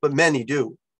 but many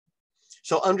do.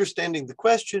 So understanding the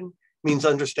question means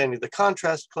understanding the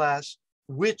contrast class,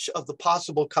 which of the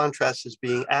possible contrasts is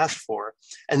being asked for,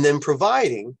 and then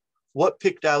providing what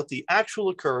picked out the actual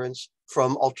occurrence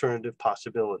from alternative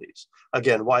possibilities.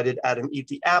 Again, why did Adam eat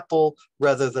the apple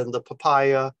rather than the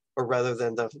papaya, or rather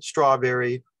than the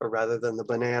strawberry, or rather than the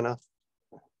banana?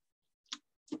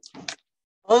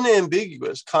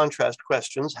 Unambiguous contrast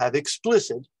questions have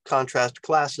explicit contrast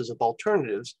classes of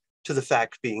alternatives to the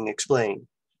fact being explained.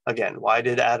 Again, why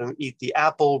did Adam eat the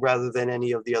apple rather than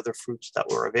any of the other fruits that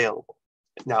were available?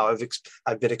 Now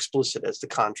I've been explicit as the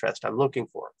contrast I'm looking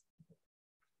for.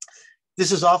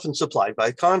 This is often supplied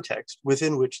by context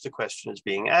within which the question is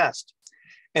being asked.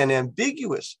 An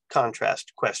ambiguous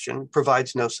contrast question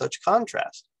provides no such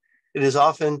contrast. It is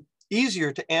often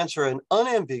easier to answer an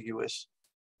unambiguous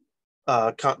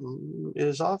contrast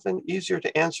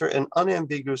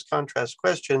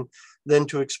question than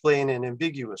to explain an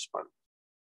ambiguous one.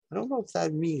 I don't know if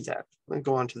that means that. Let me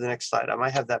go on to the next slide. I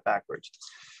might have that backwards.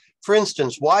 For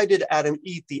instance, why did Adam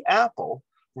eat the apple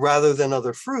rather than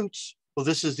other fruits? Well,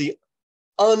 this is the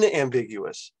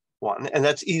unambiguous one, and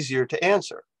that's easier to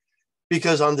answer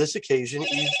because on this occasion,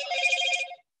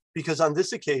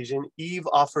 Eve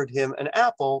offered him an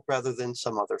apple rather than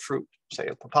some other fruit, say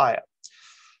a papaya.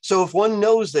 So if one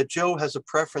knows that Joe has a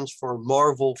preference for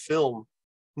Marvel film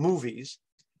movies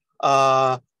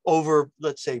over,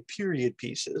 let's say, period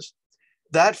pieces,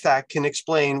 that fact can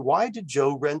explain why did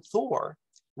Joe rent Thor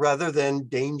rather than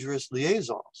Dangerous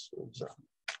Liaisons. It was a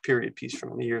period piece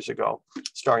from years ago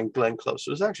starring Glenn Close.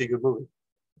 It was actually a good movie.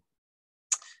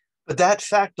 But that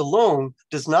fact alone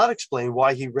does not explain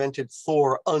why he rented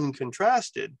Thor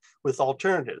uncontrasted with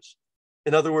alternatives.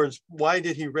 In other words, why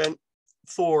did he rent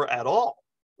Thor at all?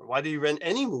 Or why did he rent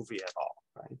any movie at all?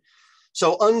 Right?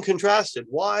 So uncontrasted,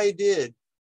 why did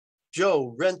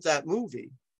Joe rent that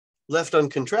movie? Left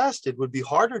uncontrasted would be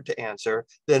harder to answer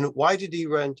than why did he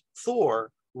rent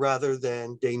Thor rather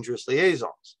than Dangerous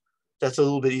Liaisons? That's a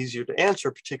little bit easier to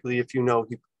answer, particularly if you know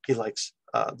he likes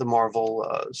the Marvel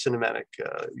cinematic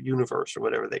universe or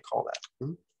whatever they call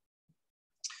that.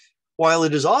 While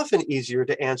it is often easier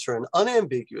to answer an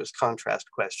unambiguous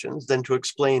contrast question than to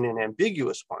explain an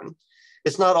ambiguous one,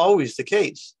 it's not always the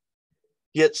case.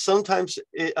 Yet sometimes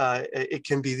it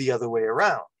can be the other way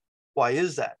around. Why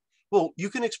is that? Well, you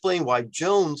can explain why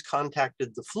Jones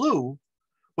contacted the flu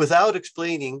without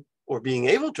explaining or being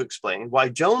able to explain why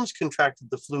Jones contracted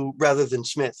the flu rather than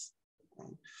Smith.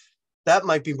 That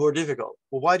might be more difficult.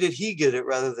 Well, why did he get it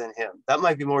rather than him? That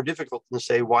might be more difficult than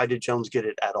say, why did Jones get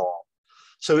it at all?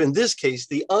 So in this case,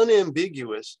 the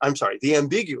ambiguous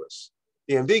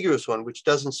one, which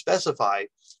doesn't specify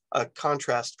a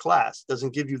contrast class,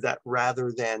 doesn't give you that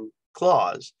rather than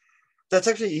clause, that's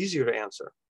actually easier to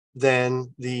answer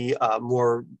than the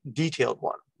more detailed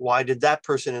one. Why did that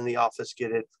person in the office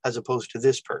get it as opposed to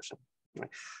this person?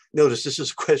 Notice this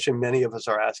is a question many of us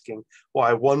are asking,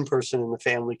 why one person in the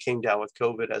family came down with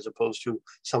COVID as opposed to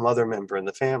some other member in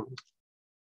the family.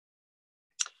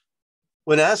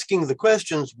 When asking the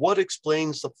questions, what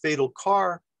explains the fatal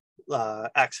car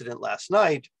accident last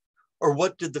night? Or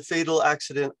why did the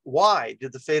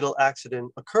fatal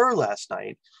accident occur last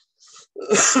night?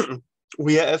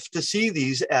 We have to see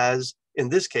these as, in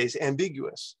this case,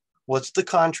 ambiguous. What's the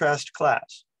contrast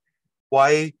class?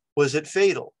 Why was it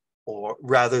fatal or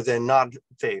rather than not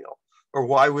fatal? Or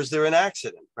why was there an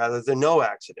accident rather than no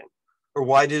accident? Or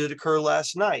why did it occur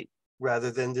last night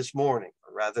rather than this morning,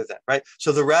 or rather than, right?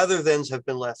 So the rather thans have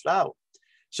been left out.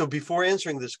 So before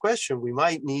answering this question, we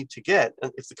might need to get,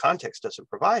 if the context doesn't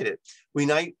provide it, we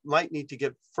might need to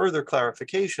get further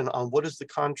clarification on what is the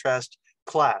contrast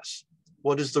class?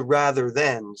 What is the rather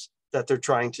thans that they're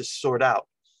trying to sort out?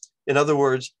 In other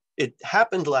words, it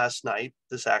happened last night,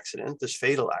 this accident, this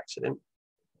fatal accident.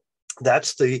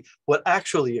 That's what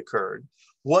actually occurred.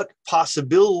 What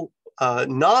possible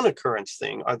non-occurrence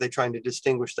thing are they trying to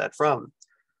distinguish that from?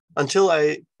 Until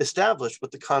I establish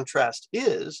what the contrast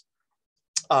is,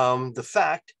 the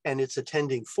fact and its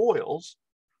attending foils,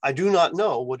 I do not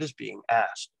know what is being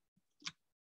asked.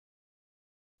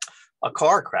 A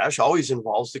car crash always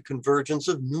involves the convergence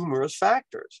of numerous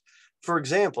factors. For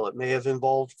example, it may have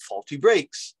involved faulty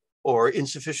brakes, or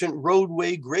insufficient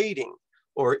roadway grading,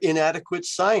 or inadequate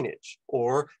signage,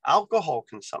 or alcohol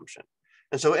consumption.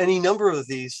 And so any number of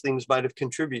these things might have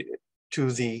contributed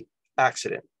to the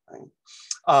accident.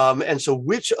 Right? And so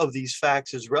which of these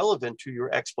facts is relevant to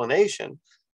your explanation?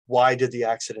 Why did the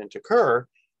accident occur?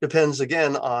 Depends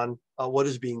again on what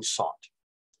is being sought.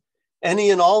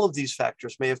 Any and all of these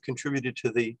factors may have contributed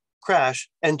to the crash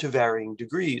and to varying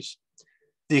degrees.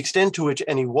 The extent to which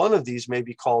any one of these may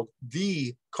be called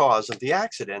the cause of the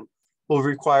accident will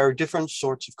require different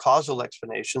sorts of causal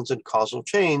explanations and causal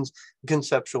chains and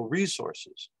conceptual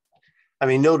resources. I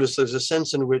mean, notice there's a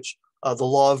sense in which the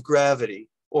law of gravity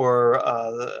or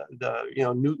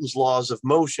Newton's laws of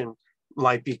motion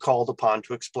might be called upon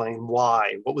to explain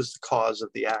why, what was the cause of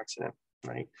the accident,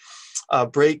 right?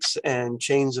 Brakes and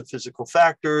chains of physical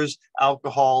factors,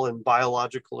 alcohol and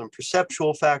biological and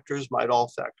perceptual factors might all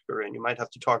factor in. You might have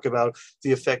to talk about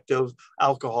the effect of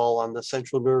alcohol on the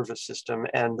central nervous system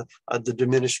and the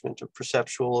diminishment of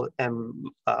perceptual and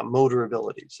motor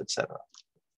abilities, etc.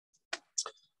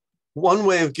 One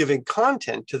way of giving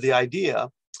content to the idea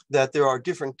that there are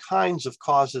different kinds of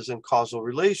causes and causal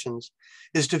relations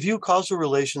is to view causal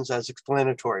relations as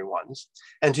explanatory ones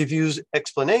and to view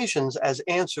explanations as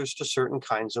answers to certain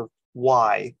kinds of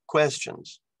why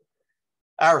questions.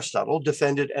 Aristotle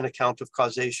defended an account of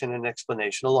causation and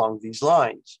explanation along these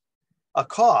lines. A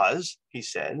cause, he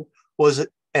said, was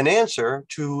an answer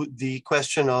to the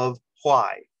question of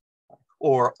why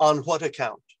or on what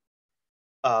account.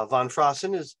 Von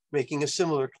Frossen is making a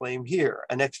similar claim here.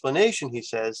 An explanation, he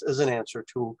says, is an answer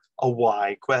to a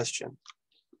why question.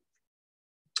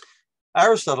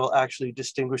 Aristotle actually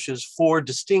distinguishes 4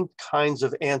 distinct kinds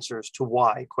of answers to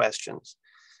why questions.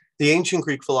 The ancient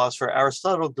Greek philosopher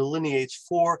Aristotle delineates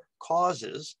 4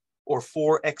 causes or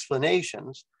 4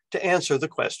 explanations to answer the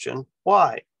question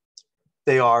why.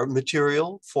 They are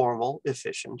material, formal,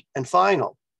 efficient, and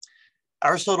final.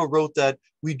 Aristotle wrote that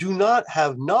we do not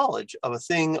have knowledge of a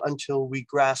thing until we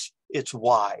grasp its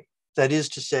why. That is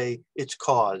to say, its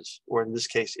cause, or in this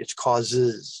case, its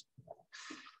causes.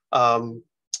 I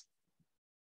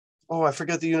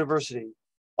forget the university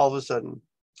all of a sudden.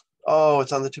 Oh,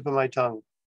 it's on the tip of my tongue.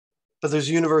 But there's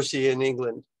a university in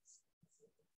England,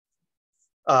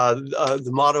 the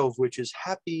motto of which is,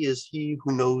 happy is he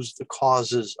who knows the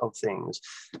causes of things.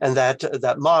 And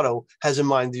that motto has in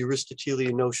mind the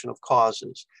Aristotelian notion of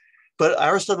causes. But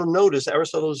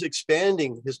Aristotle is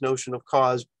expanding his notion of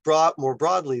cause more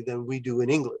broadly than we do in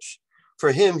English.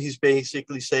 For him, he's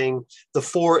basically saying the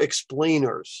 4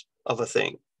 explainers of a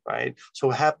thing, right? So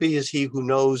happy is he who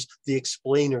knows the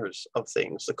explainers of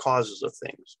things, the causes of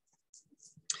things.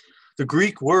 The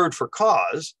Greek word for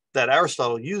cause that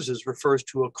Aristotle uses refers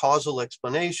to a causal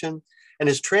explanation and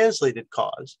is translated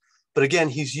cause. But again,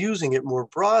 he's using it more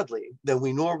broadly than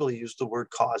we normally use the word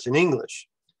cause in English.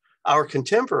 Our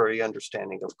contemporary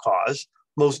understanding of cause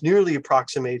most nearly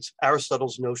approximates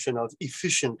Aristotle's notion of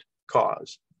efficient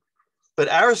cause. But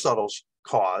Aristotle's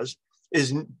cause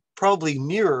is probably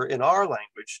nearer in our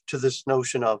language to this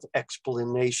notion of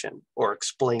explanation or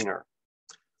explainer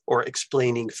or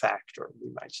explaining factor,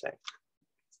 we might say.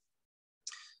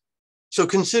 So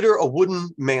consider a wooden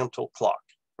mantle clock,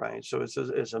 right? So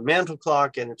it's a mantle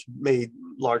clock and it's made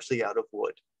largely out of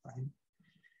wood, right?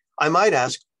 I might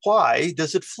ask, why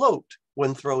does it float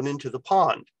when thrown into the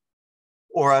pond?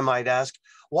 Or I might ask,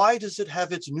 why does it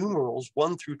have its numerals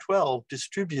 1 through 12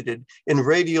 distributed in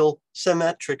radial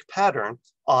symmetric pattern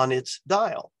on its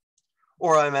dial?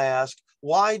 Or I may ask,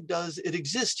 why does it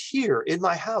exist here in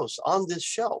my house on this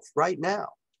shelf right now?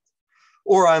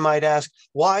 Or I might ask,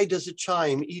 why does it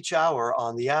chime each hour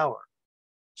on the hour?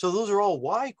 So those are all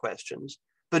why questions,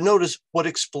 but notice what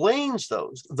explains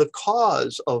those, the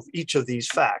cause of each of these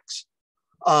facts,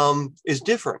 is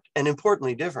different, and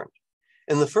importantly different.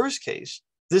 In the first case,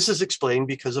 this is explained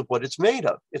because of what it's made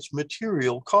of, its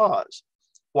material cause.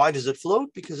 Why does it float?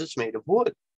 Because it's made of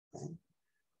wood.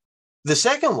 The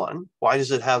second one, why does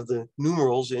it have the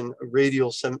numerals in a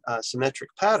radial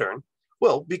symmetric pattern?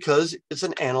 Well, because it's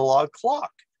an analog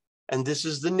clock. And this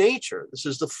is the nature, this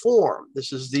is the form,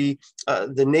 this is the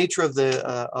nature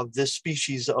of this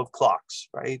species of clocks,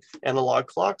 right? Analog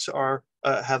clocks are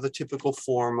have a typical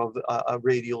form of a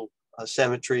radial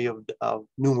symmetry of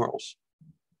numerals.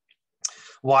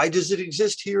 Why does it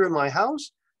exist here in my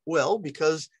house? Well,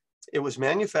 because it was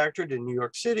manufactured in New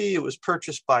York City, it was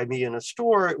purchased by me in a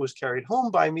store, it was carried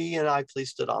home by me, and I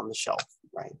placed it on the shelf,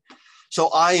 right? So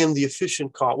I am the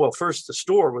efficient cause. Well, first the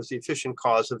store was the efficient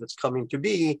cause of its coming to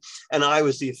be, and I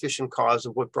was the efficient cause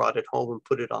of what brought it home and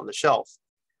put it on the shelf,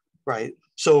 right?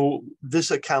 So this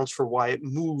accounts for why it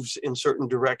moves in certain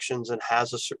directions and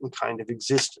has a certain kind of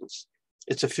existence.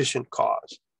 It's efficient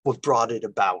cause, what brought it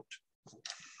about.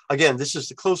 Again, this is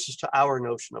the closest to our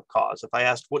notion of cause. If I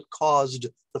asked what caused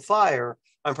the fire,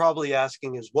 I'm probably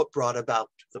asking is what brought about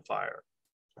the fire.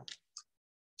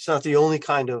 It's not the only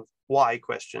kind of why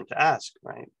question to ask,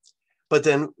 right? But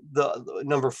then the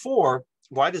number 4,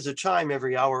 why does it chime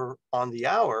every hour on the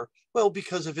hour? Well,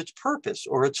 because of its purpose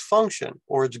or its function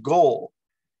or its goal,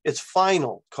 its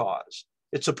final cause.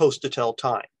 It's supposed to tell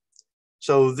time.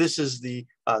 So this is the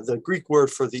Greek word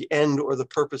for the end or the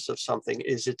purpose of something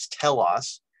is its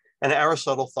telos. And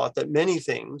Aristotle thought that many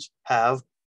things have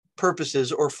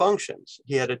purposes or functions.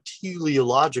 He had a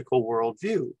teleological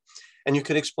worldview. And you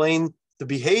can explain the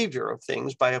behavior of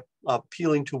things by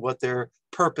appealing to what their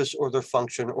purpose or their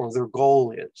function or their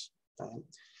goal is.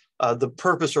 The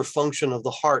purpose or function of the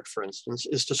heart, for instance,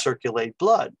 is to circulate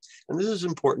blood. And this is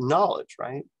important knowledge,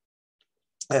 right?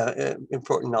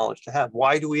 Important knowledge to have.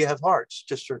 Why do we have hearts?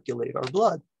 To circulate our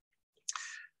blood.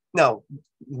 Now,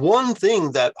 one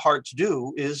thing that hearts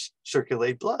do is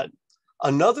circulate blood.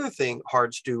 Another thing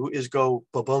hearts do is go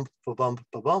ba-bump, ba-bump,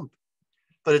 ba-bump.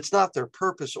 But it's not their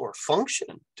purpose or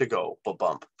function to go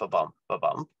ba-bump, ba-bump,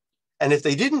 ba-bump. And if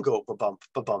they didn't go ba-bump,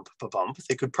 ba-bump, ba-bump,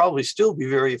 they could probably still be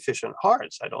very efficient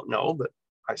hearts. I don't know, but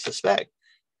I suspect.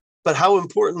 But how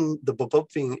important the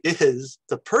ba-bumping is,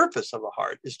 the purpose of a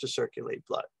heart is to circulate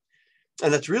blood.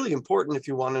 And that's really important if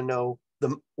you want to know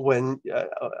when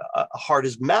a heart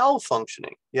is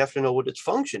malfunctioning. You have to know what its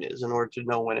function is in order to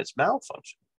know when it's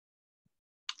malfunctioning.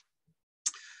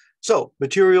 So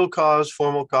material cause,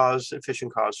 formal cause,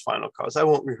 efficient cause, final cause. I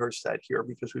won't rehearse that here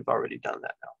because we've already done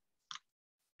that now.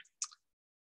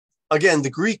 Again, the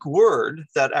Greek word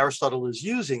that Aristotle is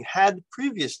using had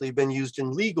previously been used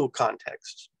in legal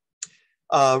contexts,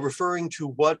 referring to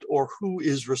what or who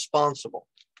is responsible.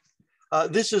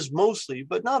 This is mostly,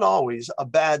 but not always, a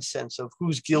bad sense of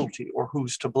who's guilty or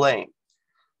who's to blame.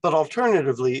 But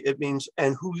alternatively, it means,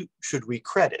 and who should we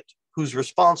credit? Who's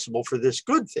responsible for this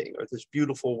good thing or this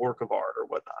beautiful work of art or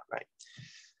whatnot, right?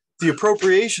 The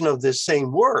appropriation of this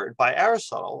same word by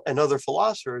Aristotle and other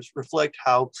philosophers reflect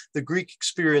how the Greek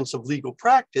experience of legal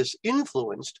practice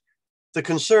influenced the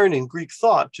concern in Greek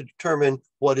thought to determine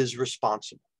what is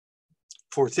responsible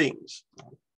for things.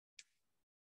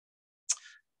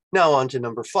 Now on to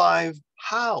number 5,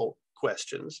 how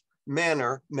questions,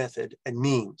 manner, method, and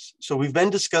means. So we've been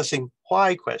discussing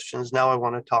why questions. Now I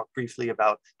want to talk briefly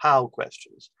about how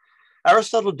questions.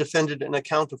 Aristotle defended an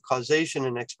account of causation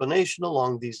and explanation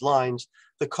along these lines.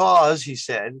 The cause, he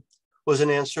said, was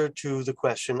an answer to the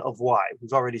question of why.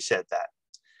 We've already said that.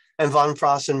 And von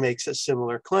Frossen makes a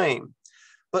similar claim.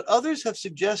 But others have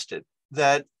suggested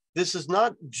that this is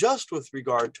not just with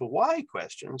regard to why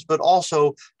questions, but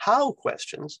also how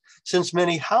questions, since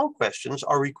many how questions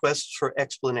are requests for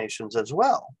explanations as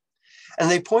well.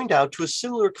 And they point out to a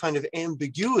similar kind of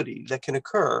ambiguity that can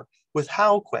occur with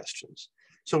how questions.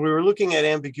 So we were looking at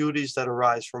ambiguities that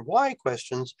arise from why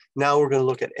questions. Now we're going to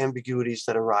look at ambiguities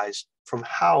that arise from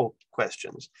how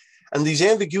questions. And these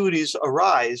ambiguities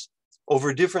arise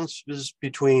over differences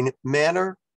between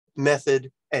manner,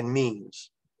 method, and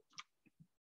means.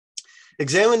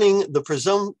 Examining the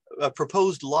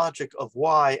proposed logic of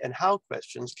why and how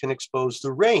questions can expose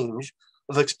the range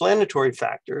of explanatory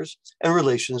factors and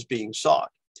relations being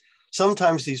sought.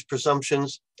 Sometimes these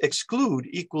presumptions exclude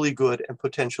equally good and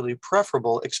potentially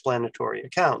preferable explanatory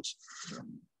accounts.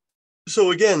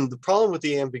 So again, the problem with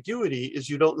the ambiguity is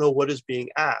you don't know what is being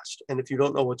asked. And if you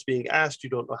don't know what's being asked, you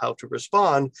don't know how to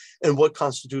respond and what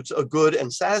constitutes a good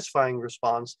and satisfying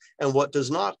response and what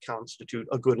does not constitute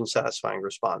a good and satisfying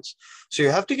response. So you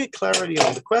have to get clarity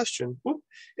on the question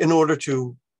in order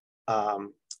to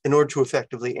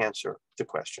effectively answer the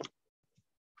question.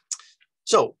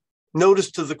 So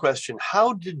notice to the question,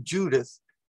 how did Judith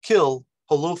kill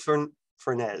Holofernes?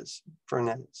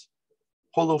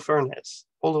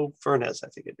 Holofernes, I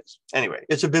think it is. Anyway,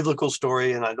 it's a biblical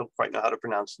story and I don't quite know how to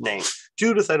pronounce the name.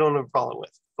 Judith, I don't have a problem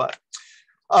with, but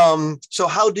so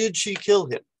how did she kill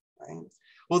him? Right?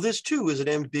 Well, this too is an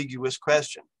ambiguous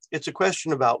question. It's a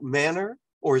question about manner,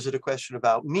 or is it a question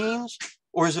about means,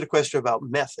 or is it a question about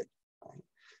method? Right?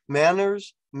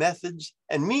 Manners, methods,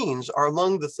 and means are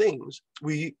among the things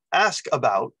we ask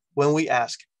about when we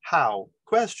ask how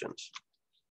questions.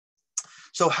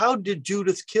 So how did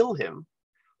Judith kill him?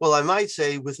 Well, I might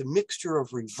say with a mixture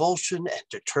of revulsion and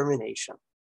determination.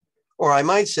 Or I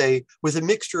might say with a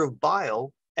mixture of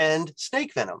bile and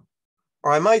snake venom.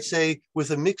 Or I might say with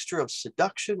a mixture of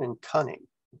seduction and cunning.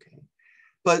 Okay.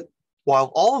 But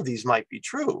while all of these might be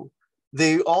true,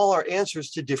 they all are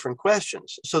answers to different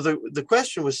questions. So the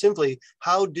question was simply,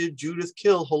 how did Judith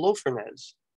kill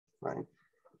Holofernes? Right?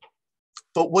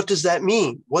 But what does that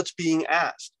mean? What's being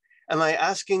asked? Am I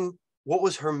asking what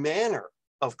was her manner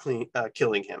of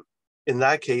killing him? In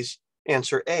that case,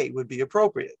 answer A would be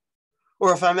appropriate.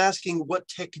 Or if I'm asking what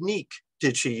technique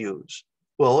did she use?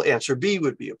 Well, answer B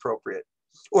would be appropriate.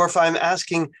 Or if I'm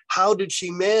asking how did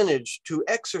she manage to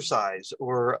exercise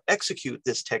or execute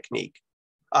this technique?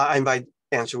 I might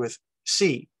answer with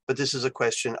C, but this is a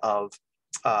question of,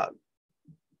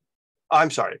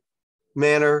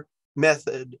 manner,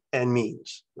 method, and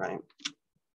means, right?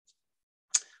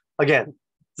 Again,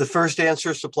 the first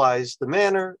answer supplies the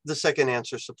manner, the second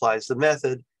answer supplies the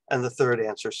method, and the third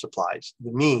answer supplies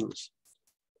the means.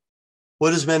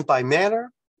 What is meant by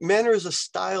manner? Manner is a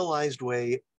stylized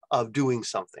way of doing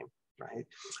something,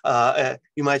 right?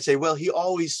 You might say, well, he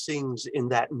always sings in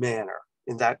that manner,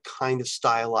 in that kind of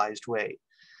stylized way.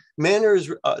 Manner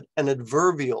is an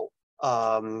adverbial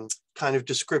kind of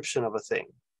description of a thing.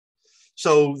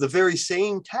 So the very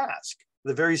same task,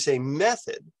 the very same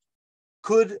method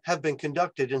could have been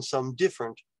conducted in some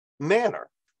different manner.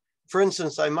 For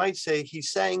instance, I might say he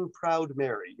sang Proud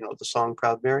Mary, you know, the song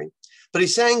Proud Mary, but he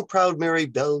sang Proud Mary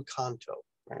bel canto,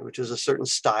 right, which is a certain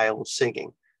style of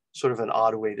singing, sort of an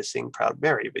odd way to sing Proud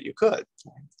Mary, but you could.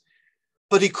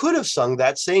 But he could have sung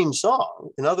that same song,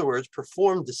 in other words,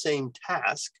 performed the same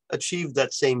task, achieved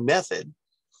that same method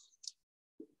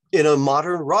in a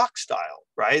modern rock style,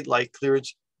 right? Like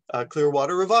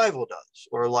Clearwater Revival does,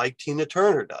 or like Tina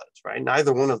Turner does, right?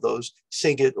 Neither one of those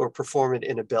sing it or perform it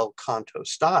in a bel canto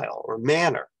style or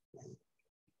manner.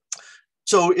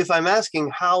 So if I'm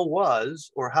asking how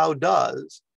was or how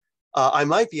does, I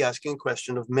might be asking a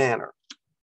question of manner.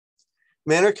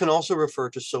 Manner can also refer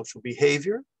to social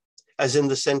behavior, as in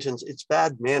the sentence, it's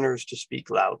bad manners to speak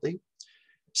loudly.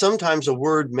 Sometimes a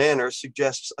word manner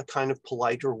suggests a kind of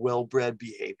polite or well-bred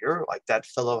behavior, like that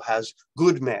fellow has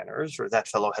good manners or that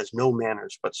fellow has no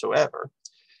manners whatsoever.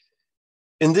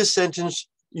 In this sentence,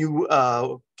 you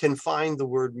can find the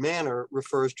word manner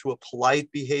refers to a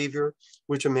polite behavior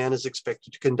which a man is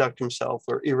expected to conduct himself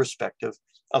or irrespective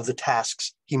of the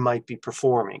tasks he might be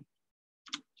performing.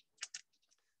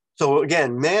 So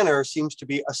again, manner seems to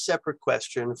be a separate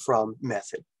question from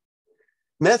method.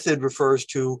 Method refers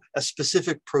to a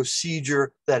specific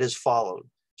procedure that is followed,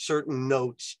 certain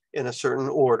notes in a certain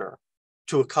order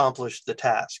to accomplish the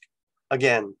task.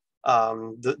 Again,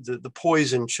 the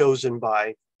poison chosen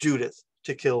by Judith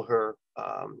to kill her,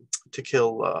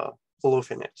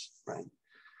 Holofernes, right?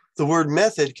 The word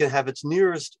method can have its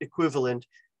nearest equivalent,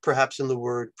 perhaps in the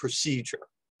word procedure.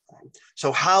 Right?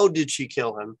 So how did she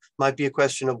kill him might be a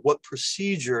question of what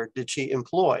procedure did she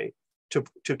employ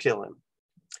to kill him.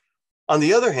 On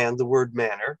the other hand, the word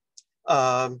manner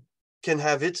can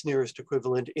have its nearest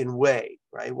equivalent in way,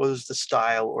 right? What is the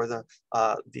style or the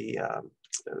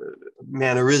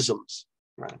mannerisms,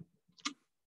 right?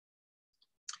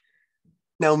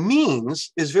 Now,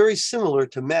 means is very similar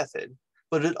to method,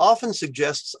 but it often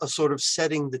suggests a sort of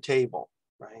setting the table,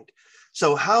 right?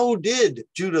 So how did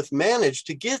Judith manage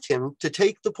to get him to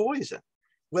take the poison?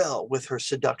 Well, with her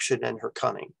seduction and her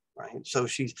cunning, right? So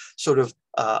she sort of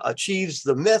achieves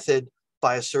the method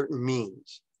by a certain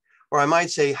means. Or I might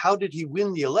say, how did he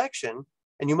win the election?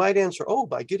 And you might answer, oh,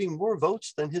 by getting more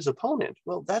votes than his opponent.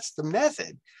 Well, that's the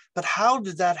method. But how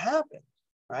did that happen,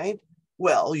 right?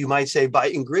 Well, you might say by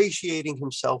ingratiating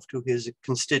himself to his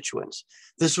constituents.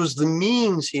 This was the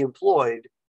means he employed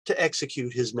to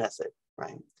execute his method,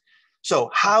 right? So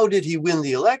how did he win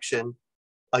the election?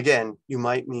 Again, you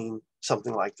might mean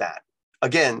something like that.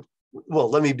 Again, well,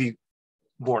 let me be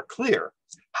more clear.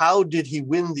 How did he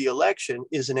win the election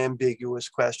is an ambiguous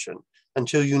question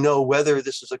until you know whether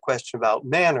this is a question about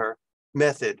manner,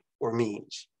 method, or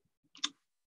means.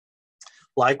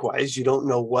 Likewise, you don't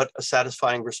know what a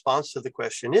satisfying response to the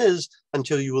question is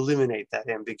until you eliminate that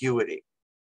ambiguity.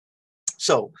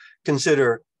 So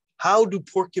consider, how do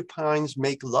porcupines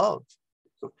make love?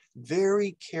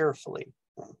 Very carefully.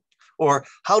 Or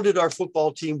how did our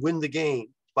football team win the game?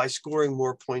 By scoring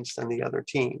more points than the other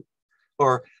team.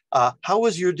 Or how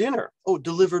was your dinner? Oh,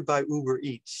 delivered by Uber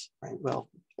Eats. Right? Well,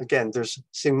 again, there's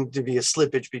seems to be a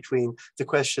slippage between the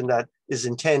question that is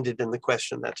intended and the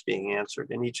question that's being answered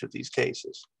in each of these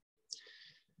cases.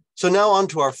 So now on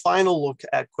to our final look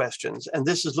at questions. And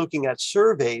this is looking at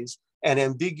surveys and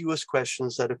ambiguous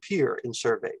questions that appear in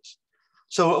surveys.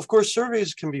 So of course,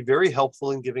 surveys can be very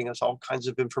helpful in giving us all kinds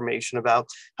of information about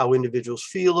how individuals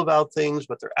feel about things,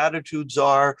 what their attitudes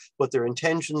are, what their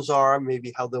intentions are,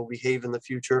 maybe how they'll behave in the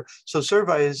future. So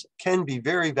surveys can be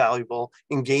very valuable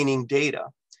in gaining data.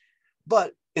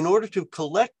 But in order to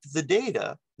collect the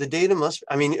data must,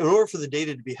 in order for the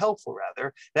data to be helpful,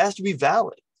 rather, it has to be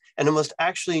valid. And it must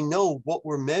actually know what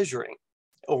we're measuring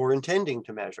or we're intending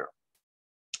to measure.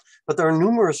 But there are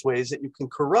numerous ways that you can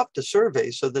corrupt a survey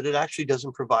so that it actually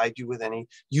doesn't provide you with any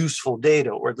useful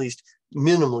data, or at least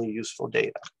minimally useful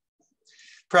data.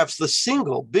 Perhaps the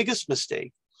single biggest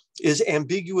mistake is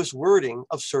ambiguous wording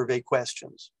of survey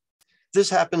questions. This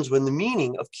happens when the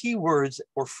meaning of key words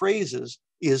or phrases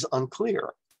is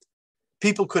unclear.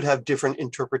 People could have different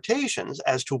interpretations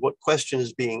as to what question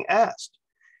is being asked.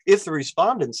 If the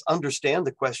respondents understand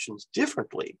the questions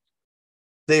differently,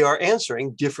 they are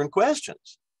answering different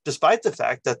questions, despite the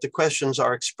fact that the questions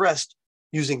are expressed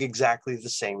using exactly the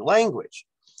same language.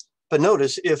 But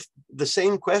notice, if the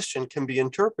same question can be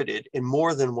interpreted in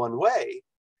more than one way,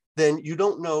 then you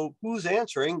don't know who's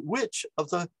answering which of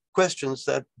the questions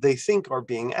that they think are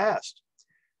being asked.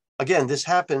 Again, this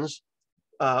happens,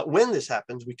 when this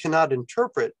happens, we cannot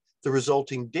interpret the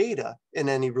resulting data in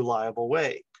any reliable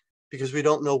way because we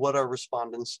don't know what our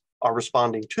respondents are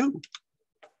responding to.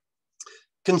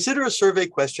 Consider a survey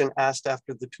question asked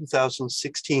after the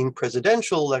 2016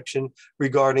 presidential election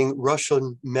regarding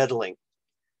Russian meddling.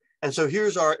 And so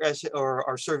here's our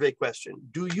survey question.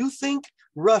 Do you think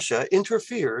Russia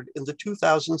interfered in the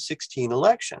 2016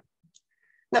 election?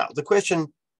 Now, the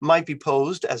question might be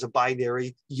posed as a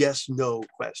binary yes-no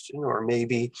question, or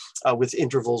maybe with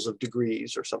intervals of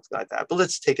degrees or something like that. But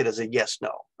let's take it as a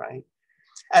yes-no, right?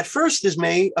 At first, this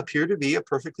may appear to be a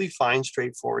perfectly fine,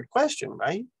 straightforward question,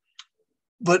 right?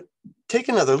 But take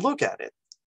another look at it.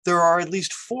 There are at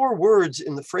least 4 words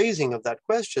in the phrasing of that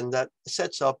question that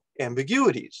sets up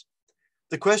ambiguities.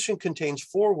 The question contains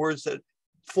 4 words that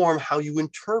form how you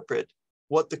interpret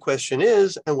what the question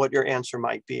is and what your answer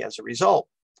might be as a result.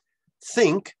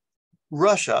 Think,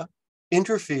 Russia,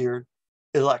 interfered,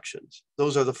 elections.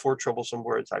 Those are the 4 troublesome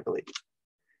words, I believe.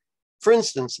 For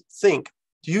instance, think,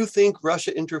 do you think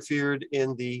Russia interfered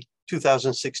in the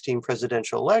 2016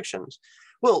 presidential elections?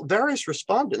 Well, various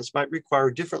respondents might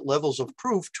require different levels of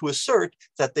proof to assert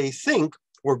that they think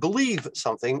or believe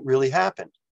something really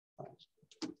happened.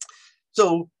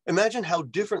 So imagine how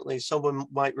differently someone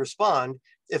might respond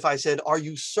if I said, are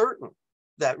you certain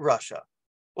that Russia?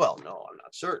 Well, no, I'm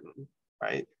not certain,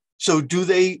 right? So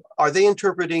are they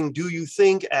interpreting do you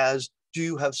think as do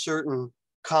you have certain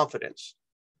confidence,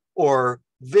 or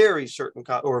very certain,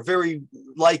 or very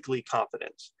likely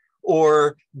confidence,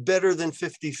 or better than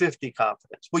 50-50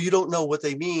 confidence? Well, you don't know what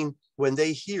they mean when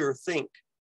they hear think.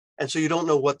 And so you don't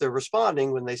know what they're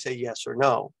responding when they say yes or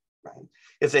no, right?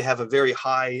 If they have a very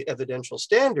high evidential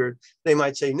standard, they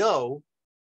might say no,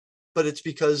 but it's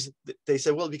because they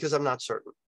say, well, because I'm not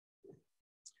certain.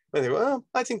 And they go, well,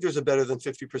 I think there's a better than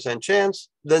 50% chance.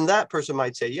 Then that person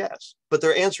might say yes, but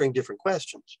they're answering different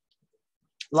questions.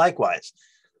 Likewise,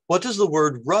 what does the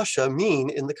word Russia mean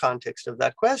in the context of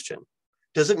that question?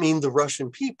 Does it mean the Russian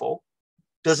people?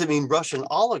 Does it mean Russian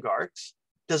oligarchs?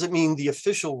 Does it mean the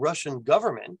official Russian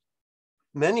government?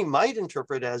 Many might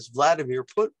interpret as Vladimir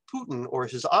Putin or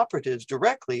his operatives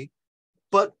directly,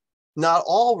 but not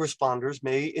all responders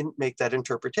may make that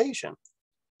interpretation.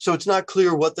 So it's not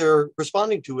clear what they're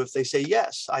responding to if they say,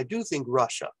 yes, I do think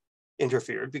Russia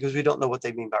interfered, because we don't know what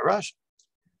they mean by Russia.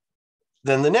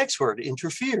 Then the next word,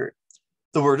 interfered.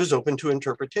 The word is open to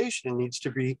interpretation and needs to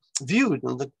be viewed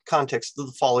in the context of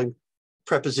the following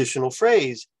prepositional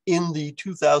phrase, in the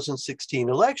 2016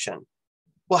 election.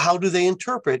 Well, how do they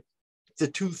interpret the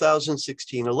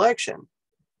 2016 election?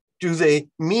 Do they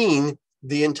mean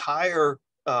the entire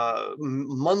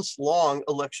months-long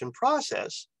election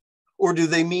process, or do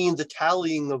they mean the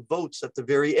tallying of votes at the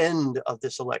very end of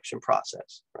this election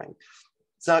process, right?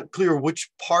 It's not clear which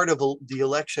part of the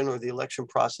election or the election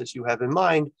process you have in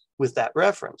mind with that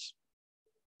reference.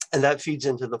 And that feeds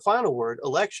into the final word,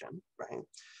 election,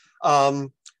 right?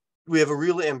 We have a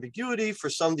real ambiguity. For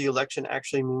some, the election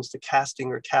actually means the casting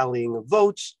or tallying of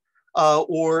votes,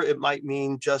 or it might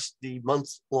mean just the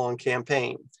month-long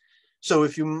campaign. So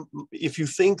if you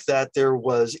think that there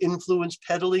was influence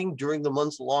peddling during the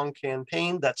months-long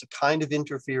campaign, that's a kind of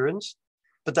interference,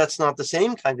 but that's not the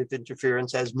same kind of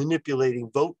interference as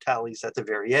manipulating vote tallies at the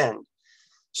very end.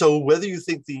 So whether you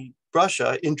think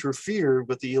Russia interfered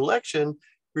with the election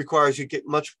requires you get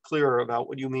much clearer about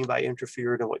what you mean by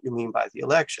interfered and what you mean by the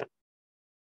election.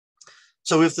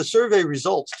 So if the survey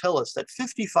results tell us that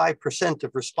 55%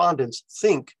 of respondents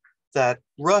think that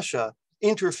Russia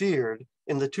interfered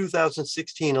in the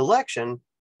 2016 election,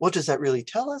 what does that really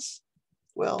tell us?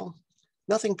 Well,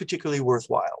 nothing particularly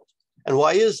worthwhile. And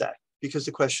why is that? Because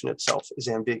the question itself is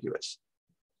ambiguous.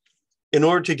 In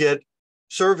order to get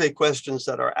survey questions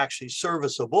that are actually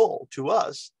serviceable to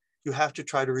us, you have to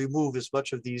try to remove as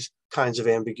much of these kinds of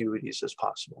ambiguities as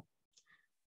possible.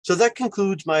 So that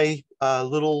concludes my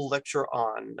little lecture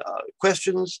on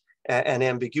questions and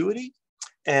ambiguity.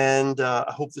 And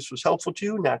I hope this was helpful to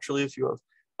you. Naturally, if you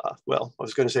have, well, I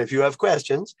was going to say, if you have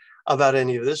questions about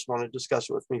any of this, want to discuss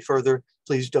it with me further,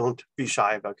 please don't be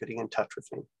shy about getting in touch with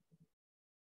me.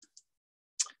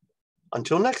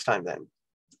 Until next time then.